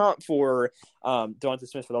 My comp for Devonta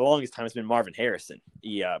Smith for the longest time has been Marvin Harrison.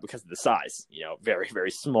 Yeah, because of the size, very, very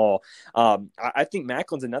small. I think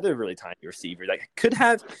Macklin's another really tiny receiver that could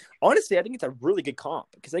have. Honestly, I think it's a really good comp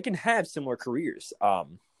because they can have similar careers.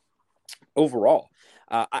 Overall,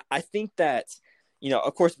 I think that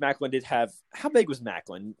of course, Maclin did have. How big was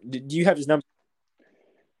Maclin? Do you have his number?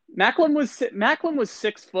 Maclin was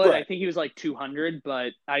 6 foot. Right. I think he was like 200,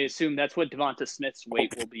 but I assume that's what Devonta Smith's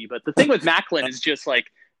weight will be. But the thing with Maclin is just like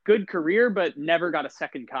good career, but never got a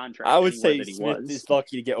second contract. I would say Smith is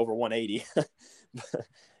lucky to get over 180.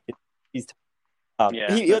 He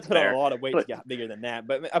had to put on a lot of weight to get bigger than that.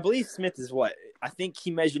 But I believe Smith is what? I think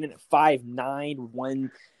he measured in at 5'9",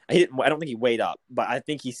 1. I don't think he weighed up, but I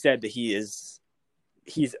think he said that he's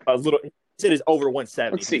a little. He said he's over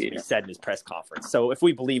 170. He said in his press conference. So if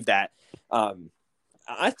we believe that,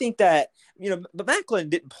 I think that but Maclin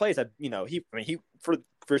didn't play as he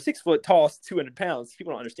for 6 foot tall, 200 pounds.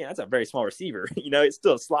 People don't understand that's a very small receiver. It's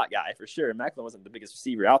still a slot guy for sure. Maclin wasn't the biggest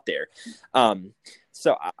receiver out there.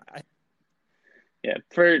 So yeah,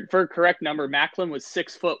 for correct number, Maclin was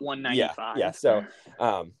 6 foot 195. Yeah. So,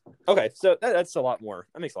 okay, so that's a lot more.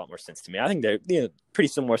 That makes a lot more sense to me. I think they're pretty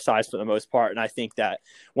similar size for the most part, and I think that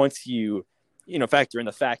once you factor in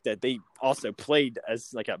the fact that they also played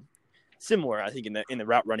as like a similar, I think in the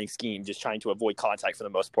route running scheme, just trying to avoid contact for the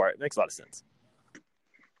most part, it makes a lot of sense.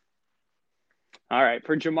 All right,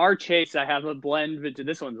 for Ja'Marr Chase, I have a blend. But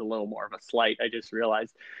this one's a little more of a slight. I just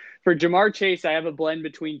realized. For Ja'Marr Chase, I have a blend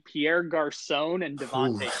between Pierre Garçon and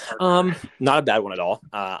Devontae Parker. Not a bad one at all.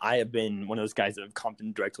 I have been one of those guys that have comped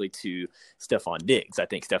him directly to Stephon Diggs. I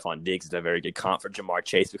think Stephon Diggs is a very good comp for Ja'Marr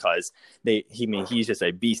Chase because he's just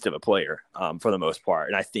a beast of a player for the most part.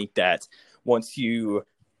 And I think that once you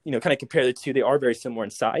kind of compare the two, they are very similar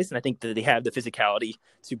in size, and I think that they have the physicality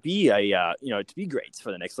to be to be great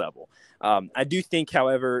for the next level. I do think,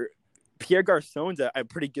 however, Pierre Garçon's a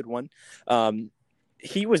pretty good one.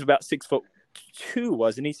 He was about 6'2",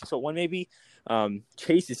 wasn't he? 6'1", maybe.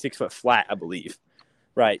 Chase is 6 foot flat, I believe.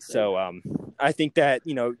 Right. So I think that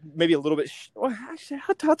maybe a little bit. Well, actually,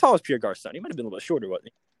 how tall is Pierre Garçon? He might have been a little bit shorter, wasn't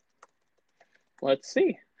he? Let's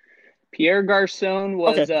see. Pierre Garçon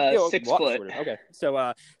was 6 foot. Shorter. Okay,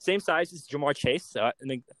 so same size as Ja'Marr Chase, so I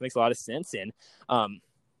think that makes a lot of sense. And I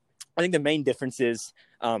think the main difference is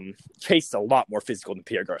Chase is a lot more physical than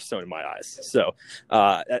Pierre Garçon in my eyes. So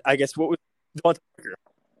I guess what was Devontae Parker?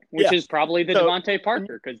 Which is probably Devontae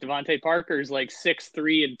Parker, because Devontae Parker is like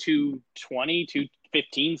 6'3" and 220,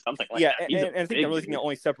 215, something like that. Yeah, and I think the really thing that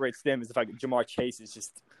only separates them is the fact that Ja'Marr Chase is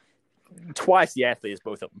just twice the athlete as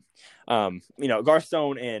both of them.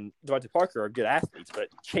 Garçon and Devontae Parker are good athletes, but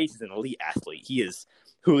Chase is an elite athlete. He is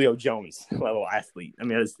Julio Jones level athlete. I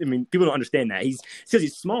mean, people don't understand that. He's because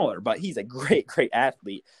he's smaller, but he's a great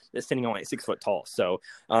athlete that's standing on like 6 foot tall. So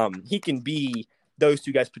he can be those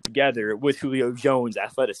two guys put together with Julio Jones'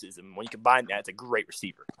 athleticism. When you combine that, it's a great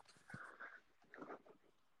receiver.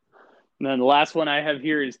 And then the last one I have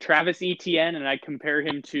here is Travis Etienne, and I compare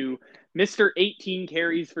him to Mr. 18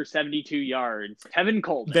 carries for 72 yards, Tevin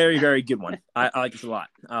Coleman. Very, very good one. I like this a lot.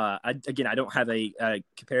 I don't have a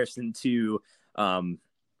comparison to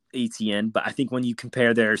Etienne, but I think when you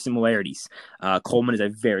compare their similarities, Coleman is a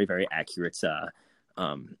very, very accurate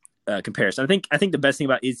comparison. I think the best thing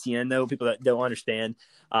about Etienne, though, people that don't understand,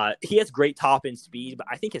 he has great top end speed, but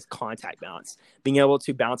I think his contact balance, being able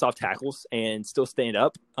to bounce off tackles and still stand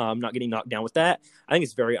up, not getting knocked down with that, I think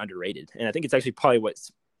it's very underrated. And I think it's actually probably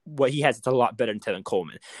what he has. It's a lot better than Tevin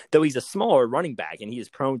Coleman, though he's a smaller running back and he is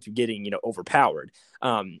prone to getting overpowered.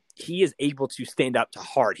 He is able to stand up to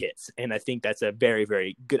hard hits, and I think that's a very,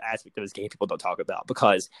 very good aspect of his game people don't talk about,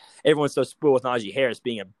 because everyone's so spoiled with Najee Harris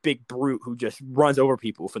being a big brute who just runs over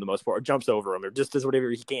people for the most part, or jumps over them, or just does whatever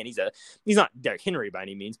he can. He's not Derrick Henry by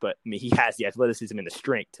any means, but I mean, he has the athleticism and the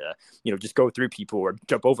strength to just go through people or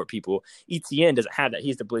jump over people. Etienne doesn't have that.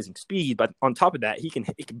 He's the blazing speed, but on top of that, he can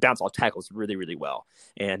bounce off tackles really, really well.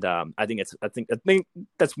 And I think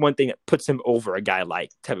that's one thing that puts him over a guy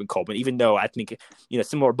like Tevin Coleman, even though I think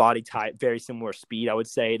similar body type, very similar speed. I would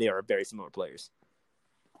say they are very similar players.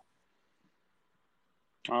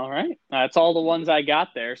 All right. That's all the ones I got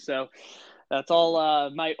there. So that's all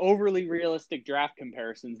my overly realistic draft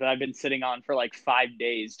comparisons that I've been sitting on for like 5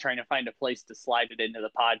 days trying to find a place to slide it into the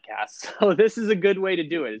podcast. So this is a good way to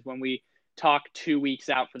do it, is when we talk 2 weeks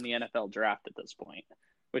out from the NFL draft at this point,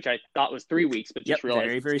 which I thought was 3 weeks, but just realized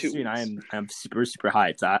very, very it's 2 soon. weeks. I'm super, super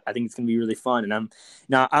hyped. I think it's gonna be really fun, and I'm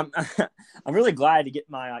really glad to get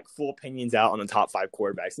my full opinions out on the top 5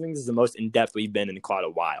 quarterbacks. I think this is the most in depth we've been in quite a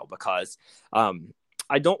while, because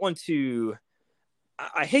I don't want to.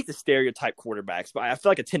 I hate the stereotype quarterbacks, but I feel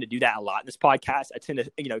like I tend to do that a lot in this podcast. I tend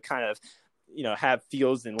to kind of have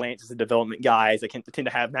Fields and Lance as the development guys. I tend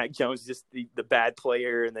to have Mac Jones as just the bad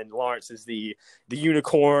player, and then Lawrence is the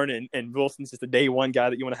unicorn, and Wilson's just the day one guy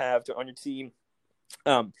that you want to have on your team.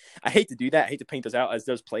 I hate to do that. I hate to paint those out as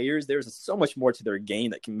those players. There's so much more to their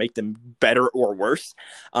game that can make them better or worse.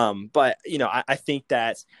 But I think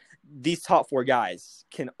that these top 4 guys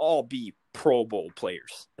can all be Pro Bowl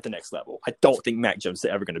players at the next level. I don't think Mac Jones is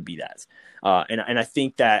ever going to be that. And I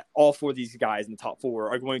think that all 4 of these guys in the top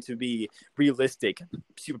 4 are going to be realistic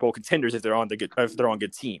Super Bowl contenders if they're on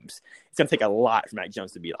good teams. It's going to take a lot for Mac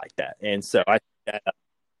Jones to be like that. And so I think that,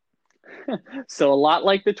 so a lot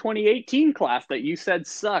like the 2018 class that you said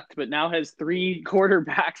sucked, but now has 3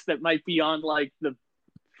 quarterbacks that might be on like the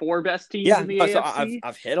 4 best teams in the AFC. So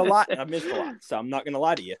I've hit a lot and I've missed a lot. So I'm not going to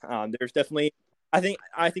lie to you. There's definitely, I think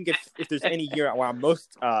if there's any year where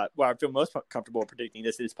where I feel most comfortable predicting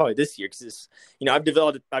this, is probably this year, because I've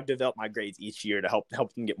developed my grades each year to help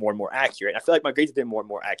them get more and more accurate. I feel like my grades have been more and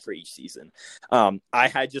more accurate each season. I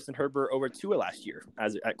had Justin Herbert over Tua last year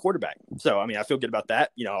at quarterback, so I mean I feel good about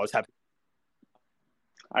that. I was happy.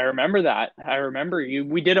 I remember that. I remember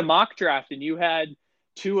we did a mock draft and you had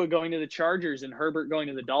Tua going to the Chargers and Herbert going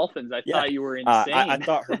to the Dolphins. I thought you were insane. I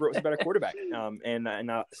thought Herbert was a better quarterback, and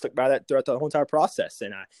I stuck by that throughout the whole entire process.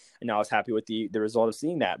 And I was happy with the result of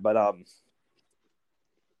seeing that. But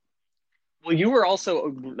well, you were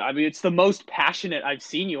also. I mean, it's the most passionate I've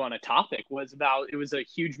seen you on a topic. It was a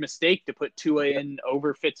huge mistake to put Tua in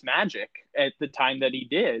over Fitzmagic at the time that he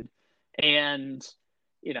did, and.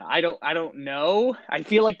 I don't know. I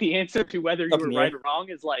feel like the answer to whether you were right or wrong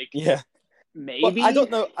is maybe. Well,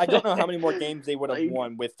 I don't know how many more games they would have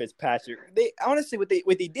won with Fitzpatrick. They honestly, what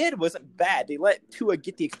they did wasn't bad. They let Tua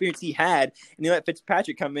get the experience he had, and they let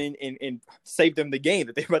Fitzpatrick come in and save them the game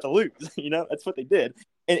that they were about to lose. That's what they did.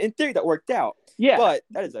 And in theory, that worked out. Yeah. But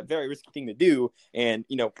that is a very risky thing to do. And,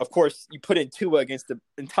 of course, you put in Tua against the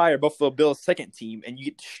entire Buffalo Bills second team and you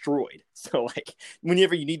get destroyed. So,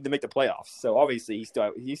 whenever you need to make the playoffs. So, obviously,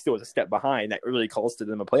 he still was a step behind. That really calls to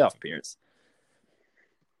them a playoff appearance.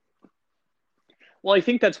 Well, I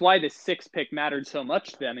think that's why the 6th pick mattered so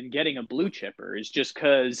much to them in getting a blue chipper, is just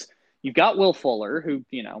because you've got Will Fuller, who,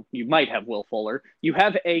 you might have Will Fuller. You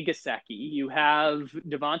have A. Gesicki. You have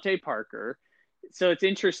Devontae Parker. So it's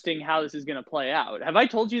interesting how this is going to play out. Have I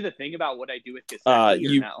told you the thing about what I do with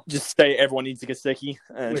Gesicki? No? Just say everyone needs a Gesicki,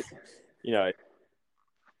 and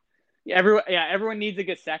everyone needs a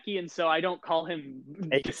Gesicki, and so I don't call him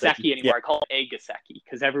Gesicki anymore. I call him A. Gesicki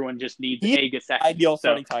because everyone just needs a Gesicki. Ideal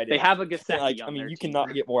starting tight end. They have a Gesicki. You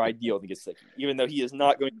cannot get more ideal than Gesicki, even though he is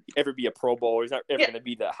not going to ever be a Pro Bowl. He's not ever going to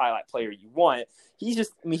be the highlight player you want. He's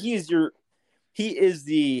just, he is your he is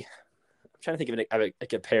the. I'm trying to think of a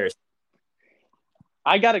comparison.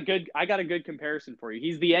 I got a good comparison for you.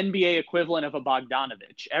 He's the NBA equivalent of a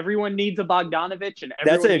Bogdanovich. Everyone needs a Bogdanovich, and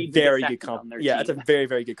everyone That's a needs very a good comp. comp. On their Yeah, team. that's a very,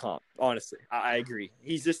 very good comp. Honestly, I agree.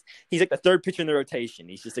 He's like the third pitcher in the rotation.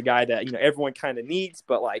 He's just a guy that everyone kind of needs,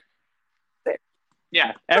 but like.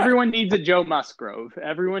 Yeah, everyone needs a Joe Musgrove.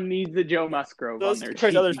 Everyone needs a Joe Musgrove on their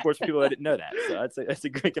team. Other sports people that didn't know that, so that's a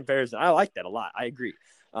great comparison. I like that a lot. I agree.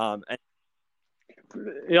 And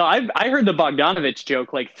I heard the Bogdanovich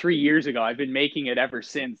joke like 3 years ago. I've been making it ever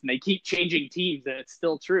since, and they keep changing teams, and it's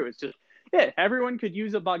still true. It's just, everyone could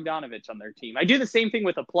use a Bogdanovich on their team. I do the same thing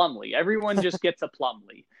with a Plumlee. Everyone just gets a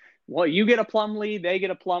Plumlee. Well, you get a Plumlee, they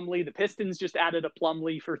get a Plumlee. The Pistons just added a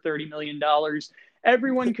Plumlee for $30 million.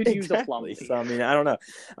 Everyone could use a Plumlee. So, I mean, I don't know.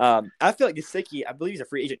 I feel like Gesicki, I believe he's a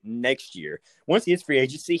free agent next year. Once he is free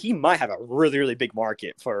agency, he might have a really, really big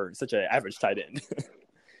market for such an average tight end.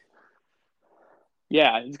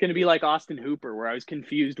 Yeah, it's going to be like Austin Hooper, where I was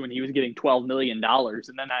confused when he was getting $12 million.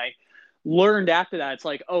 And then I learned after that, it's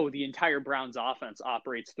like, oh, the entire Browns offense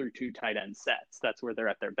operates through 2 tight end sets. That's where they're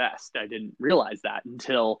at their best. I didn't realize that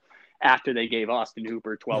until after they gave Austin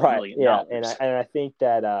Hooper $12 million. Yeah, and I think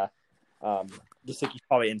that Gesicki's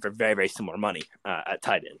probably in for very, very similar money at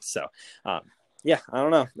tight end. So, yeah, I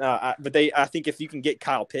don't know. But I think if you can get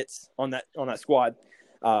Kyle Pitts on that squad,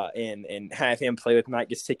 and have him play with Mike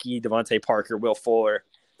Gesicki, Devontae Parker, Will Fuller,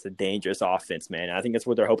 it's a dangerous offense, man. I think that's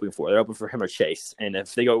what they're hoping for. They're hoping for him or Chase. And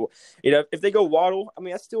if they go, if they go Waddle, I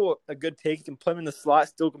mean, that's still a good pick. You can play him in the slot.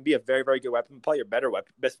 Still can be a very, very good weapon. Probably your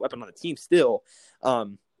best weapon on the team still.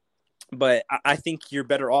 But I think you're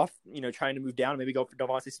better off, trying to move down and maybe go for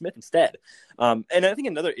Devontae Smith instead. And I think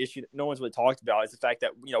another issue that no one's really talked about is the fact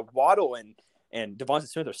that, Waddle and Devontae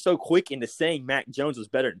Smith are so quick into saying Mac Jones was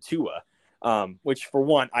better than Tua. Which for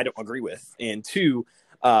one, I don't agree with. And two,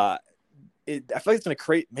 I feel like it's going to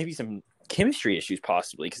create maybe some chemistry issues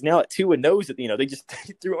possibly. Because now that Tua knows that, they just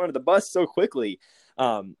threw it under the bus so quickly.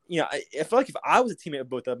 I feel like if I was a teammate of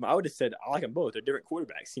both of them, I would have said, I like them both. They're different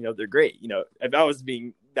quarterbacks. They're great. If I was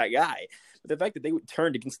being that guy. But the fact that they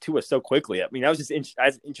turned against Tua so quickly, I mean, that was just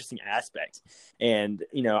that's an interesting aspect. And,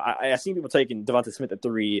 I seen people taking Devontae Smith at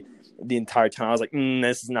 3 the entire time. I was like,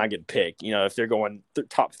 this is not a good pick. If they're going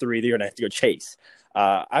top 3, they're going to have to go Chase.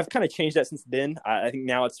 I've kind of changed that since then. I think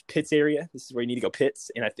now it's Pitts area. This is where you need to go Pitts.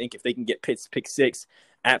 And I think if they can get Pitts pick 6,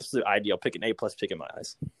 absolute ideal. Pick an A+ pick in my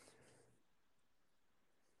eyes.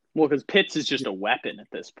 Well, because Pitts is just a weapon at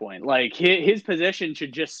this point. Like, his position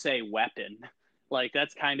should just say weapon. Like,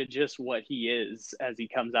 that's kind of just what he is as he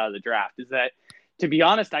comes out of the draft. Is that, to be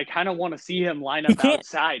honest, I kind of want to see him line up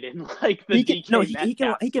outside in like the DK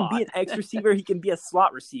Metcalf he can be an X receiver, he can be a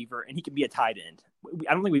slot receiver, and he can be a tight end.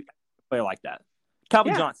 I don't think we play like that.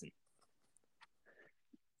 Calvin Johnson.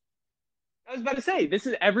 I was about to say, this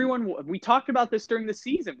is everyone. We talked about this during the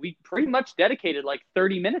season. We pretty much dedicated like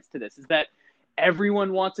 30 minutes to this. Is that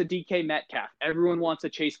everyone wants a DK Metcalf. Everyone wants a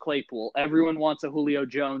Chase Claypool. Everyone wants a Julio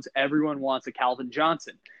Jones. Everyone wants a Calvin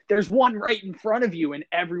Johnson. There's one right in front of you, and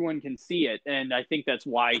everyone can see it. And I think that's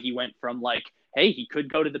why he went from like, hey, he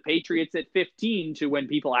could go to the Patriots at 15 to when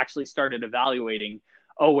people actually started evaluating,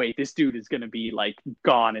 oh, wait, this dude is going to be like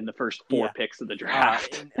gone in the first 4 picks of the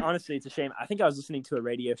draft. And honestly, it's a shame. I think I was listening to a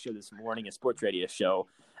radio show this morning, a sports radio show.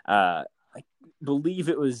 I believe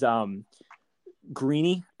it was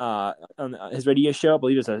Greeny on his radio show. I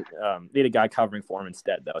believe it was they had a guy covering for him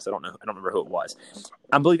instead, though, so I don't remember who it was.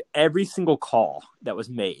 I believe every single call that was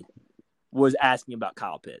made was asking about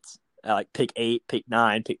Kyle Pitts. Like pick 8, pick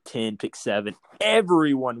 9, pick 10, pick 7.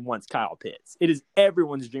 Everyone wants Kyle Pitts. It is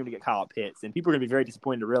everyone's dream to get Kyle Pitts, and people are going to be very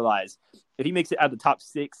disappointed to realize if he makes it out of the top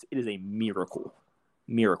 6, it is a miracle.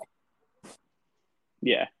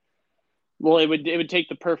 Yeah. Well, it would take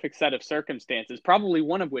the perfect set of circumstances, probably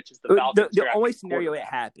one of which is the Falcons. The only scenario it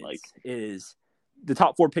happens is the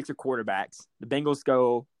top 4 picks are quarterbacks. The Bengals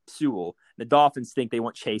go Sewell. The Dolphins think they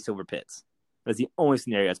want Chase over Pitts. That's the only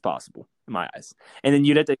scenario that's possible in my eyes. And then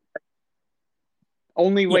you'd have to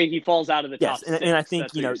only way he falls out of the top 6. And I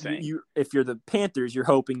think you if you're the Panthers, you're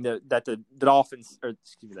hoping that the Dolphins or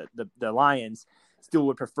excuse me the Lions still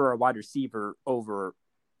would prefer a wide receiver over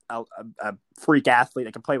a freak athlete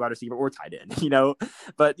that can play wide receiver or tight end,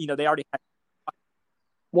 but they already have.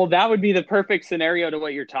 Well, that would be the perfect scenario to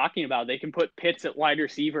what you're talking about. They can put Pitts at wide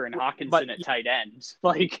receiver and Hawkinson at tight end.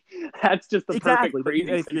 Like, that's just the exactly. perfect But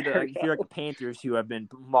crazy if scenario. you're like the Panthers, who have been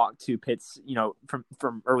mocked to Pitts,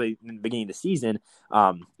 from early in the beginning of the season,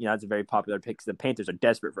 it's a very popular pick because the Panthers are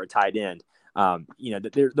desperate for a tight end.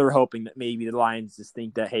 They're hoping that maybe the Lions just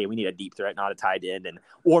think that, hey, we need a deep threat, not a tight end,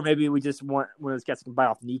 or maybe we just want one of those guys that can bite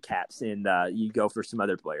off kneecaps, and you go for some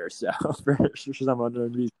other players. So for some other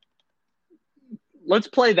reason. Let's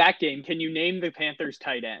play that game. Can you name the Panthers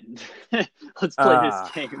tight end? Let's play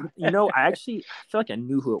this game. I feel like I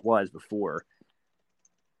knew who it was before.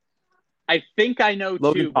 I think I know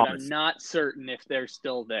Logan too, but Thomas. I'm not certain if they're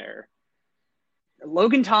still there.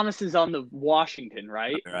 Logan Thomas is on the Washington,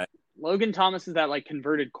 right? Right. Logan Thomas is that like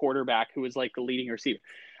converted quarterback who was like the leading receiver.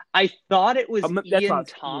 I thought it was Ian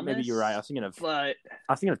Thomas. Maybe you're right. I was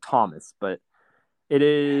thinking of Thomas, but it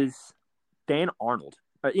is Dan Arnold.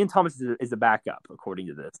 Ian Thomas is the backup, according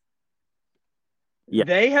to this. Yeah.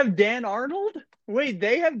 They have Dan Arnold? Wait,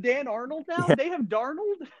 they have Dan Arnold now? Yeah. They have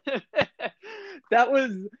Darnold? That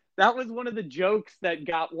was one of the jokes that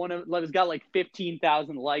got like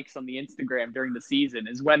 15,000 likes on the Instagram during the season,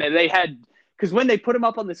 is when they had, because when they put him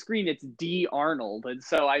up on the screen, it's D Arnold. And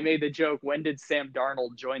so I made the joke, when did Sam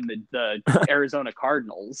Darnold join the Arizona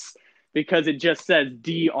Cardinals? Because it just says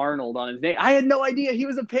D Arnold on his name. I had no idea he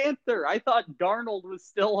was a Panther. I thought Darnold was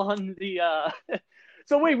still on the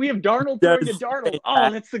So wait, we have Darnold throwing to Darnold.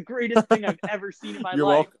 Oh, that's the greatest thing I've ever seen in my life.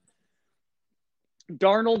 Welcome.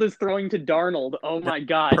 Darnold is throwing to Darnold. Oh my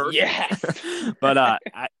God. Perfect. Yes. But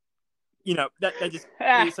that just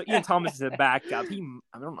so Ian Thomas is a backup.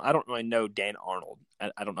 I don't really know Dan Arnold.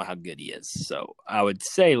 I don't know how good he is. So I would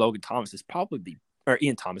say Logan Thomas is probably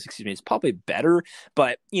Ian Thomas, is probably better,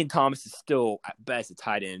 but Ian Thomas is still at best a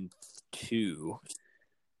tight end 2.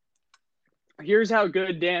 Here's how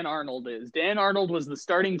good Dan Arnold is. Dan Arnold was the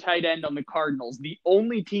starting tight end on the Cardinals, the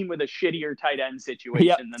only team with a shittier tight end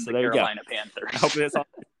situation than the Carolina Panthers. I hope that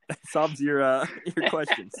solves your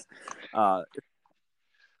questions.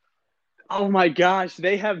 Oh my gosh,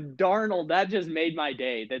 they have Darnold. That just made my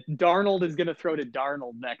day. That Darnold is going to throw to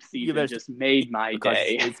Darnold next season just made my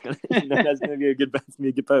day. That's going to be a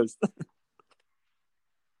good post.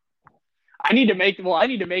 I need to make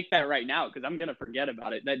that right now because I'm going to forget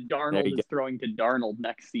about it. That Darnold is throwing to Darnold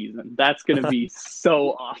next season. That's going to be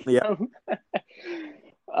so awesome. Yeah.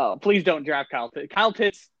 Oh, please don't draft Kyle Pitts. Kyle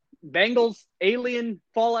Pitts, Bengals, alien,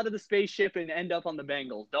 fall out of the spaceship and end up on the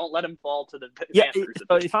Bengals. Don't let him fall to the Panthers.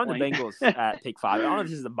 If I'm the Bengals at pick 5, I don't know if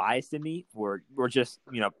this is a bias in me or just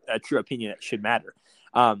a true opinion that should matter.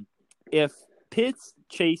 If Pitts,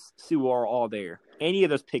 Chase, Sewell are all there, any of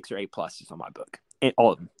those picks are A+ on my book.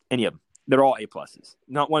 All of them. Any of them. They're all A+.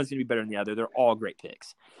 Not one is going to be better than the other. They're all great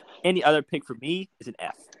picks. Any other pick for me is an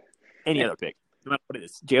F. Any other pick. No matter what it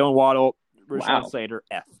is. Jalen Waddle, Rashawn Slater,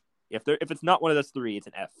 F. If it's not one of those 3, it's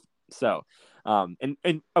an F. So,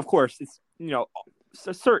 and of course, it's,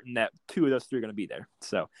 certain that 2 of those 3 are going to be there.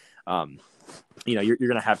 So, you're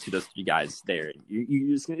going to have 2 of those 3 guys there.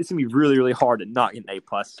 It's going to be really, really hard to not get an A+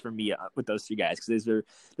 for me with those 3 guys, because those are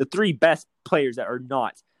the 3 best players that are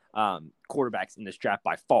not quarterbacks in this draft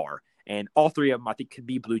by far. And all 3 of them, I think, could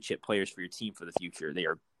be blue chip players for your team for the future. They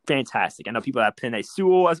are fantastic. I know people have Penei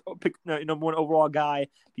Sewell as number 1 overall guy.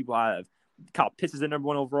 People have Kyle Pitts is the number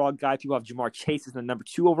 1 overall guy. People have Jamar Chase as the number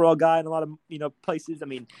 2 overall guy in a lot of places. I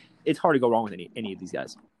mean, it's hard to go wrong with any of these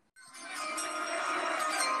guys.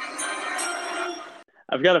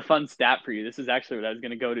 I've got a fun stat for you. This is actually what I was going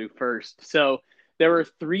to go to first. So there are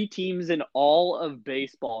 3 teams in all of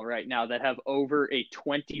baseball right now that have over a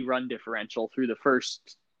 20-run differential through the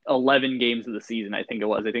first 11 games of the season, I think it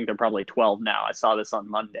was. I think they're probably 12 now. I saw this on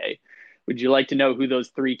Monday. Would you like to know who those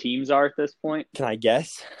 3 teams are at this point? Can I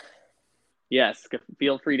guess? Yes,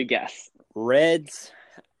 feel free to guess. Reds,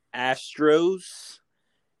 Astros,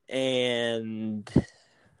 and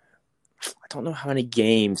I don't know how many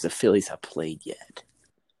games the Phillies have played yet.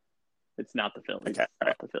 It's not the Phillies. Okay. It's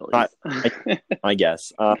not the Phillies. I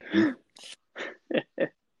guess.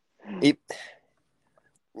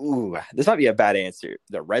 This might be a bad answer.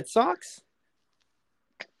 The Red Sox?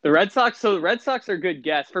 The Red Sox. So the Red Sox are a good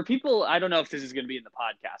guess. For people, I don't know if this is going to be in the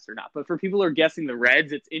podcast or not, but for people who are guessing the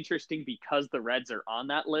Reds, it's interesting because the Reds are on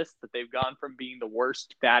that list, that they've gone from being the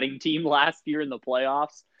worst batting team last year in the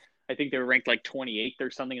playoffs. I think they were ranked like 28th or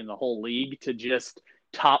something in the whole league, to just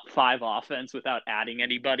top 5 offense without adding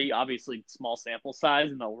anybody. Obviously, small sample size,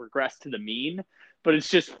 and they'll regress to the mean. But it's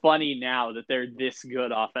just funny now that they're this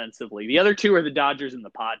good offensively. The other two are the Dodgers and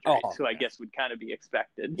the Padres, who I guess would kind of be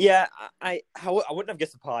expected. Yeah, I wouldn't have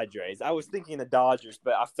guessed the Padres. I was thinking the Dodgers,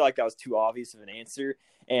 but I feel like that was too obvious of an answer.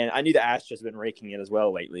 And I knew the Astros have been raking it as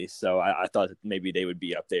well lately, so I thought that maybe they would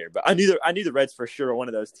be up there. But I knew the Reds for sure were one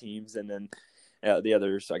of those teams, and then the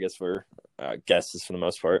others, I guess, were guesses for the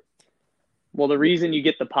most part. Well, the reason you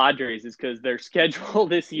get the Padres is because their schedule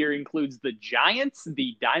this year includes the Giants,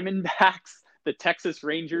 the Diamondbacks, the Texas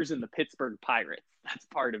Rangers, and the Pittsburgh Pirates. That's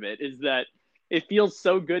part of it, is that it feels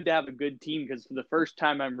so good to have a good team because for the first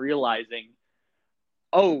time I'm realizing,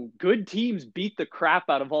 good teams beat the crap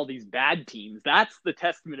out of all these bad teams. That's the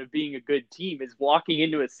testament of being a good team, is walking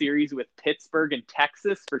into a series with Pittsburgh and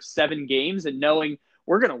Texas for 7 games and knowing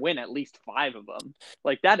we're going to win at least 5 of them.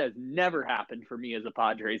 Like, that has never happened for me as a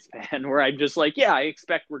Padres fan, where I'm just like, yeah, I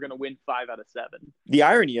expect we're going to win 5 out of 7. The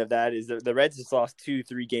irony of that is that the Reds just lost 2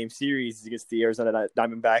 3-game series against the Arizona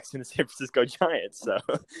Diamondbacks and the San Francisco Giants. So,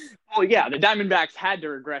 well, yeah, the Diamondbacks had to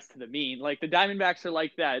regress to the mean. Like, the Diamondbacks are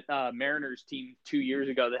like that Mariners team 2 years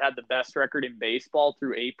ago that had the best record in baseball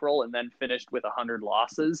through April and then finished with 100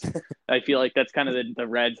 losses. I feel like that's kind of the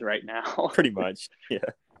Reds right now. Pretty much, yeah.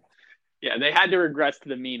 Yeah, they had to regress to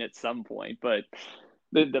the mean at some point, but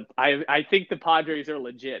I think the Padres are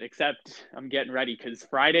legit. Except I'm getting ready because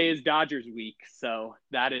Friday is Dodgers week, so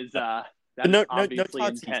that is obviously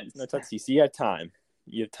intense. No Tatis, you have time.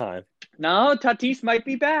 You have time. No, Tatis might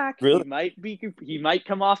be back. Really? He might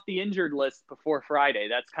come off the injured list before Friday.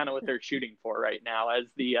 That's kind of what they're shooting for right now,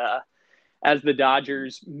 as the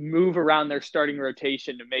Dodgers move around their starting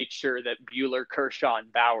rotation to make sure that Buehler, Kershaw,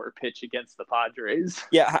 and Bauer pitch against the Padres.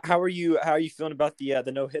 Yeah, how are you feeling about the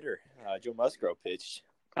no-hitter? Joe Musgrove pitched.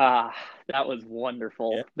 That was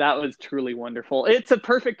wonderful. Yeah. That was truly wonderful. It's a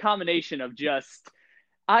perfect combination of just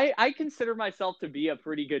I consider myself to be a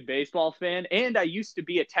pretty good baseball fan, and I used to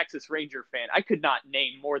be a Texas Ranger fan. I could not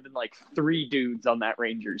name more than like 3 dudes on that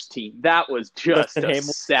Rangers team. That was just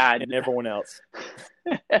sad. And everyone else.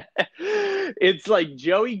 It's like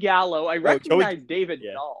Joey Gallo. I recognize David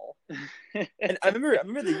Dahl. And I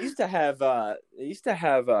remember they used to have I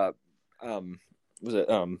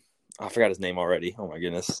forgot his name already. Oh my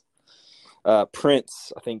goodness.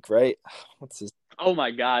 Prince, I think, right? What's his? Oh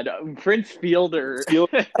my God, Prince Fielder. I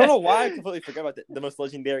don't know why I completely forgot about the most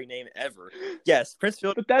legendary name ever. Yes, Prince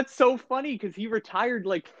Fielder. But that's so funny because he retired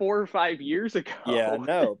like 4 or 5 years ago. Yeah,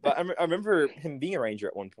 no, but I remember him being a Ranger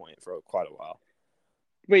at one point for quite a while.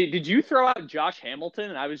 Wait, did you throw out Josh Hamilton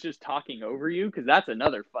and I was just talking over you? Because that's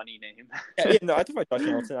another funny name. No, I talked about Josh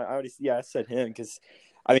Hamilton. I said him because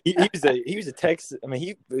I mean he was a Texas. I mean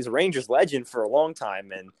he was a Rangers legend for a long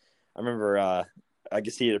time, and I remember. I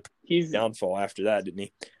guess he had a downfall after that, didn't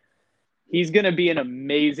he? He's going to be an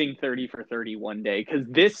amazing 30 for 30 one day because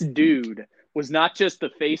this dude was not just the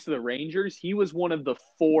face of the Rangers. He was one of the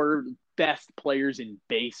 4 best players in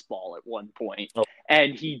baseball at one point. Oh.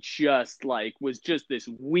 And he just was just this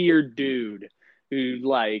weird dude who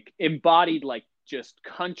embodied just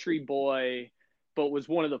country boy, but was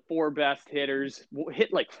one of the 4 best hitters, hit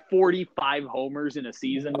 45 homers in a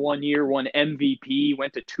season one year, won MVP,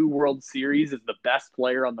 went to 2 World Series as the best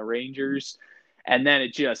player on the Rangers. And then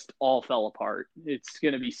it just all fell apart. It's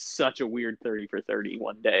going to be such a weird 30 for 30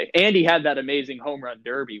 one day. And he had that amazing home run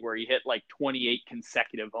derby where he hit 28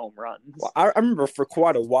 consecutive home runs. Well, I remember for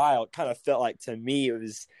quite a while, it kind of felt like to me it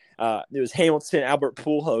was Hamilton, Albert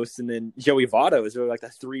Pujols, and then Joey Votto was really the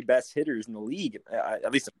 3 best hitters in the league,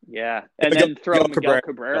 at least. Yeah, and then throw Miguel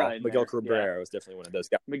Cabrera in Miguel there. Cabrera was definitely one of those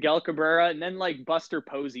guys. Miguel Cabrera, and then Buster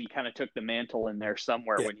Posey kind of took the mantle in there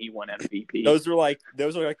somewhere when he won MVP. Those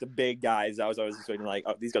were the big guys. I was always expecting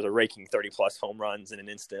these guys are raking 30+ home runs in an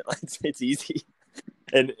instant. It's easy.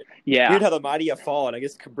 And weird how the mighty have fallen. I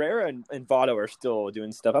guess Cabrera and Votto are still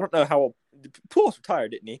doing stuff. I don't know how Pujols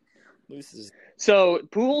retired, didn't he? So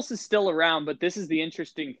Pujols is still around, but this is the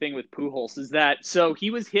interesting thing with Pujols is that he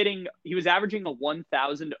was averaging a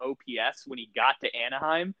 1,000 OPS when he got to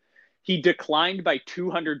Anaheim. He declined by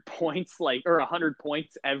 200 points, or 100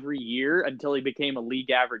 points every year until he became a league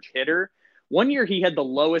average hitter. One year he had the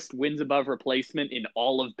lowest wins above replacement in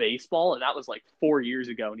all of baseball, and that was 4 years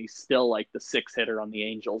ago, and he's still the 6th hitter on the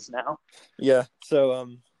Angels now. Yeah, so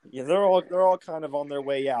they're all kind of on their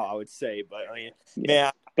way out, I would say, but I mean,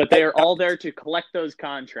 man. But they are all there to collect those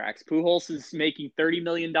contracts. Pujols is making $30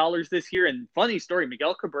 million this year. And funny story,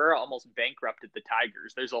 Miguel Cabrera almost bankrupted the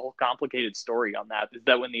Tigers. There's a whole complicated story on that. Is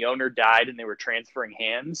that when the owner died and they were transferring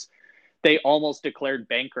hands, they almost declared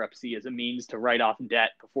bankruptcy as a means to write off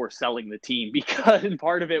debt before selling the team. Because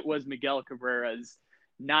part of it was Miguel Cabrera's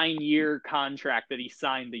 9-year contract that he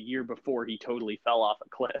signed the year before he totally fell off a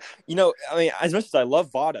cliff. You know, I mean, as much as I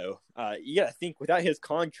love Votto, you got to think without his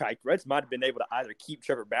contract, Reds might have been able to either keep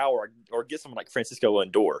Trevor Bauer or get someone like Francisco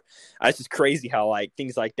Lindor. It's just crazy how like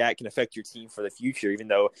things like that can affect your team for the future. Even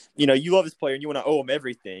though you love this player and you want to owe him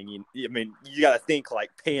everything. I mean, you got to think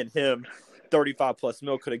like paying him 35 plus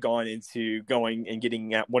mil could have gone into going and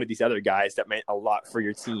getting at one of these other guys that meant a lot for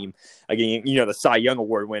your team. Again, the Cy Young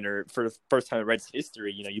Award winner for the first time in Reds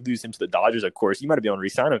history. You lose him to the Dodgers, of course. You might have been able to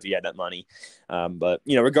re-sign him if you had that money. But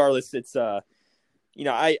regardless, it's I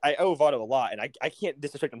owe Votto a lot, and I can't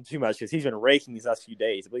disrespect him too much because he's been raking these last few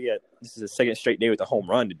days. But yeah, this is his second straight day with a home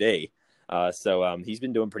run today. So he's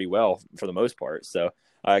been doing pretty well for the most part. So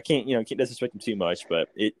I can't disrespect him too much, but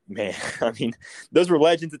I mean, those were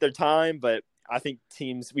legends at their time, but I think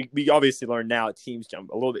teams, we obviously learn now teams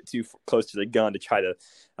jump a little bit too close to the gun to try to,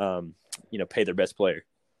 pay their best player.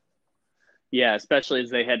 Yeah, especially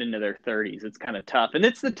as they head into their 30s. It's kind of tough. And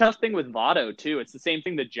it's the tough thing with Votto, too. It's the same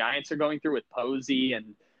thing the Giants are going through with Posey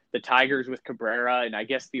and the Tigers with Cabrera and I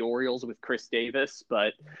guess the Orioles with Chris Davis.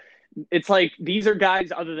 But it's like these are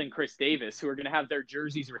guys other than Chris Davis who are going to have their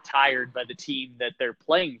jerseys retired by the team that they're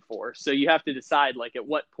playing for. So you have to decide, like, at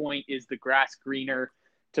what point is the grass greener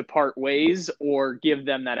to part ways or give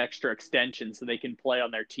them that extra extension so they can play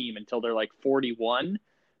on their team until they're like 41.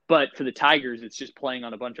 But for the Tigers, it's just playing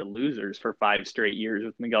on a bunch of losers for 5 straight years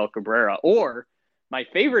with Miguel Cabrera. Or my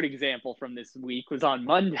favorite example from this week was on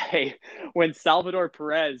Monday when Salvador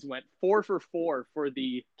Perez went 4 for 4 for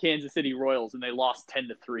the Kansas City Royals and they lost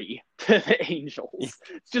 10-3 to the Angels.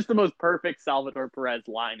 It's just the most perfect Salvador Perez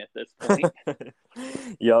line at this point.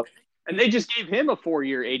 Yep. And they just gave him a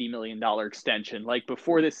 4-year, $80 million extension, like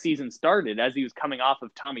before this season started, as he was coming off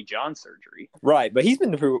of Tommy John surgery. Right, but he's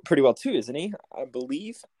been pretty well too, isn't he? I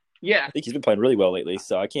believe. Yeah, I think he's been playing really well lately.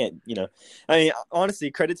 So I can't, I mean,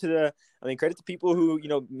 honestly, credit to people who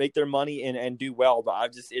make their money and do well.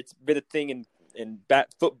 But it's been a thing in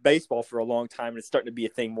baseball for a long time, and it's starting to be a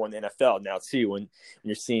thing more in the NFL now too. When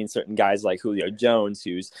you're seeing certain guys like Julio Jones,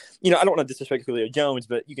 who's I don't want to disrespect Julio Jones,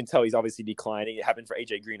 but you can tell he's obviously declining. It happened for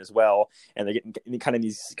AJ Green as well, and they're getting kind of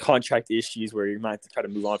these contract issues where you might have to try to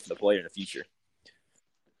move on from the player in the future.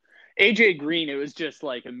 AJ Green, it was just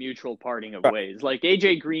like a mutual parting of ways. Like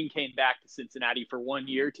AJ Green came back to Cincinnati for 1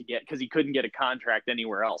 year because he couldn't get a contract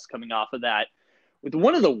anywhere else coming off of that. With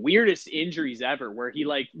one of the weirdest injuries ever, where he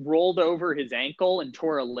like rolled over his ankle and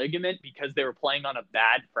tore a ligament because they were playing on a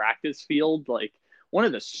bad practice field. Like one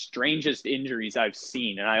of the strangest injuries I've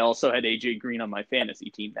seen. And I also had AJ Green on my fantasy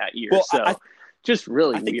team that year. Well, just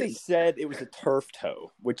really weird. I think they said it was a turf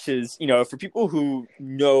toe, which is, for people who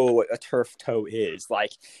know what a turf toe is,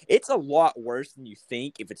 like it's a lot worse than you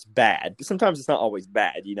think if it's bad. But sometimes it's not always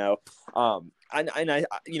bad, And I,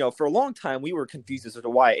 for a long time, we were confused as to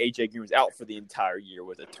why AJ Green was out for the entire year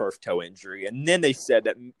with a turf toe injury. And then they said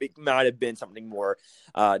that it might have been something more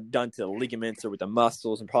done to the ligaments or with the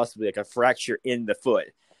muscles and possibly like a fracture in the foot,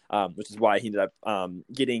 which is why he ended up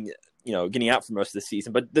getting out for most of the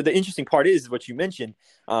season. But the interesting part is what you mentioned.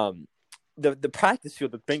 The practice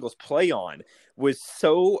field the Bengals play on was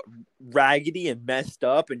so raggedy and messed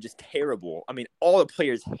up and just terrible. I mean, all the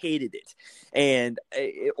players hated it. And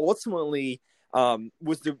it ultimately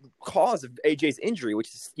was the cause of AJ's injury, which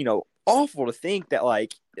is, awful to think that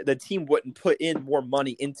like the team wouldn't put in more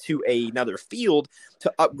money into another field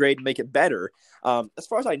to upgrade and make it better. As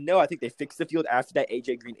far as I know, I think they fixed the field after that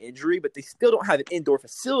AJ Green injury, but they still don't have an indoor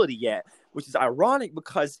facility yet, which is ironic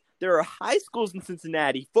because there are high schools in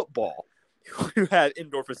Cincinnati football who have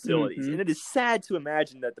indoor facilities. Mm-hmm. And it is sad to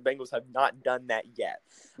imagine that the Bengals have not done that yet.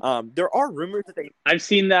 There are rumors that I've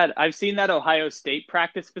seen that Ohio State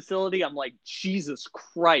practice facility. I'm like, Jesus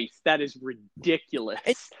Christ, that is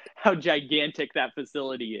ridiculous how gigantic that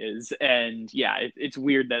facility is. And yeah, it's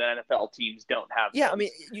weird that NFL teams don't have I mean,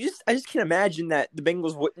 I just can't imagine that the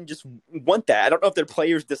Bengals wouldn't just want that. I don't know if their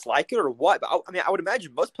players dislike it or what, but I would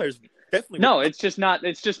imagine most players definitely it's just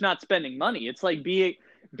not spending money. It's like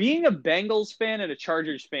being a Bengals fan and a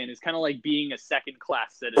Chargers fan is kind of like being a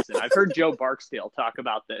second-class citizen. I've heard Joe Barksdale talk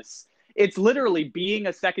about this. It's literally being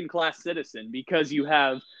a second-class citizen because you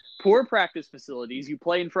have poor practice facilities, you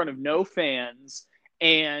play in front of no fans,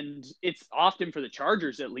 and it's often, for the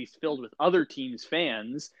Chargers at least, filled with other teams'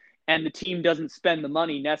 fans, and the team doesn't spend the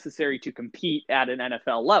money necessary to compete at an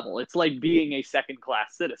NFL level. It's like being a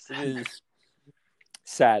second-class citizen.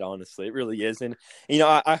 Sad, honestly, it really is. And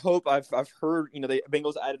I hope I've heard the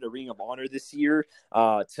Bengals added a Ring of Honor this year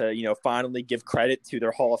to finally give credit to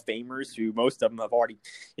their Hall of Famers, who most of them have already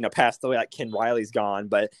passed away. Like Ken Riley's gone,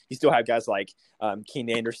 but you still have guys like Ken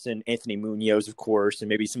Anderson, Anthony Munoz, of course, and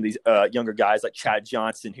maybe some of these younger guys like Chad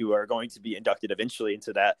Johnson, who are going to be inducted eventually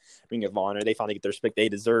into that Ring of Honor. They finally get the respect they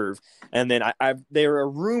deserve. And then there are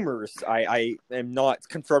rumors. I am not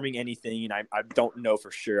confirming anything, and I don't know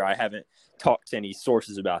for sure. I haven't talked to any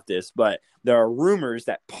sources about this, but there are rumors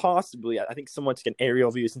that possibly, I think someone took an aerial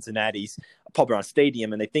view of Cincinnati's Paul Brown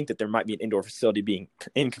Stadium, and they think that there might be an indoor facility being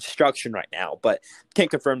in construction right now, but can't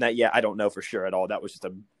confirm that yet. I don't know for sure at all. That was just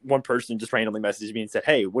one person just randomly messaged me and said,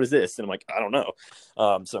 "Hey, what is this?" And I'm like, I don't know.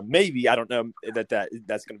 So maybe, I don't know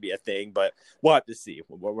that's going to be a thing, but we'll have to see.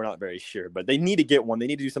 We're not very sure, but they need to get one. They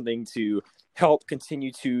need to do something to help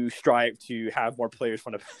continue to strive to have more players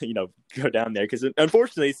want to, go down there. Because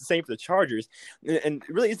unfortunately, it's the same for the Chargers, and it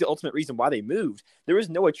really is the ultimate reason why they moved. There was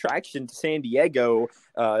no attraction to San Diego,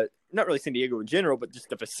 not really San Diego in general, but just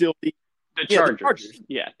the facility. The Chargers.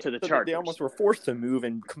 Yeah, to the Chargers. They almost were forced to move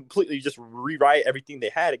and completely just rewrite everything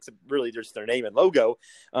they had, except really just their name and logo.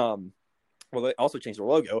 Well, they also changed their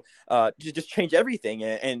logo, just change everything.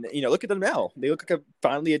 And look at them now. They look like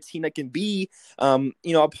finally a team that can be,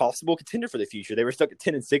 a possible contender for the future. They were stuck at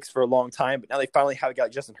 10-6 for a long time, but now they finally have a guy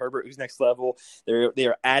like Justin Herbert, who's next level. They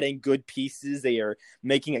are adding good pieces. They are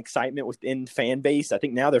making excitement within fan base. I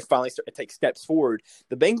think now they're finally starting to take steps forward.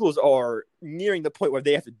 The Bengals are nearing the point where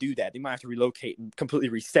they have to do that. They might have to relocate and completely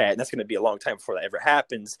reset, and that's going to be a long time before that ever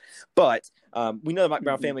happens. But we know the Mike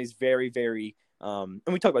Brown family is very, very and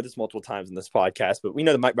we talk about this multiple times in this podcast, but we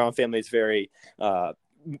know the Mike Brown family is very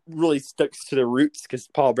really stuck to their roots because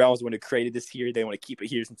Paul Brown was the one who created this here. They want to keep it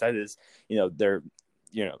here since that is,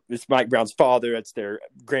 it's Mike Brown's father. It's their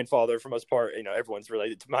grandfather for most part. Everyone's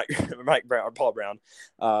related to Mike Brown or Paul Brown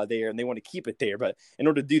there, and they want to keep it there. But in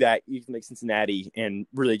order to do that, you can make Cincinnati and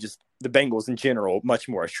really just the Bengals in general much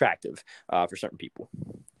more attractive for certain people.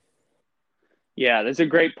 Yeah, there's a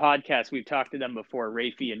great podcast. We've talked to them before.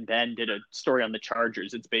 Rafi and Ben did a story on the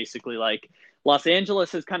Chargers. It's basically like Los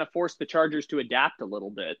Angeles has kind of forced the Chargers to adapt a little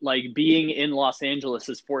bit. Like being in Los Angeles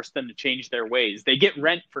has forced them to change their ways. They get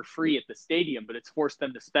rent for free at the stadium, but it's forced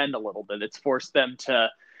them to spend a little bit. It's forced them to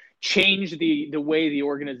change the way the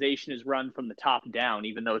organization is run from the top down,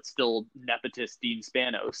 even though it's still nepotist Dean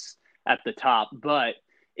Spanos at the top. But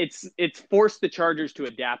it's forced the Chargers to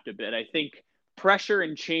adapt a bit. I think pressure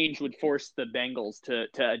and change would force the Bengals to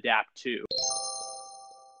adapt too.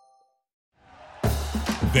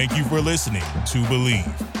 Thank you for listening to Believe.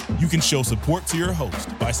 You can show support to your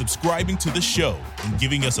host by subscribing to the show and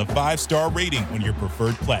giving us a 5-star rating on your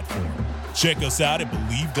preferred platform. Check us out at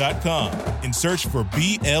Believe.com and search for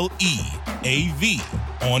BLEAV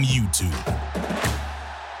on YouTube.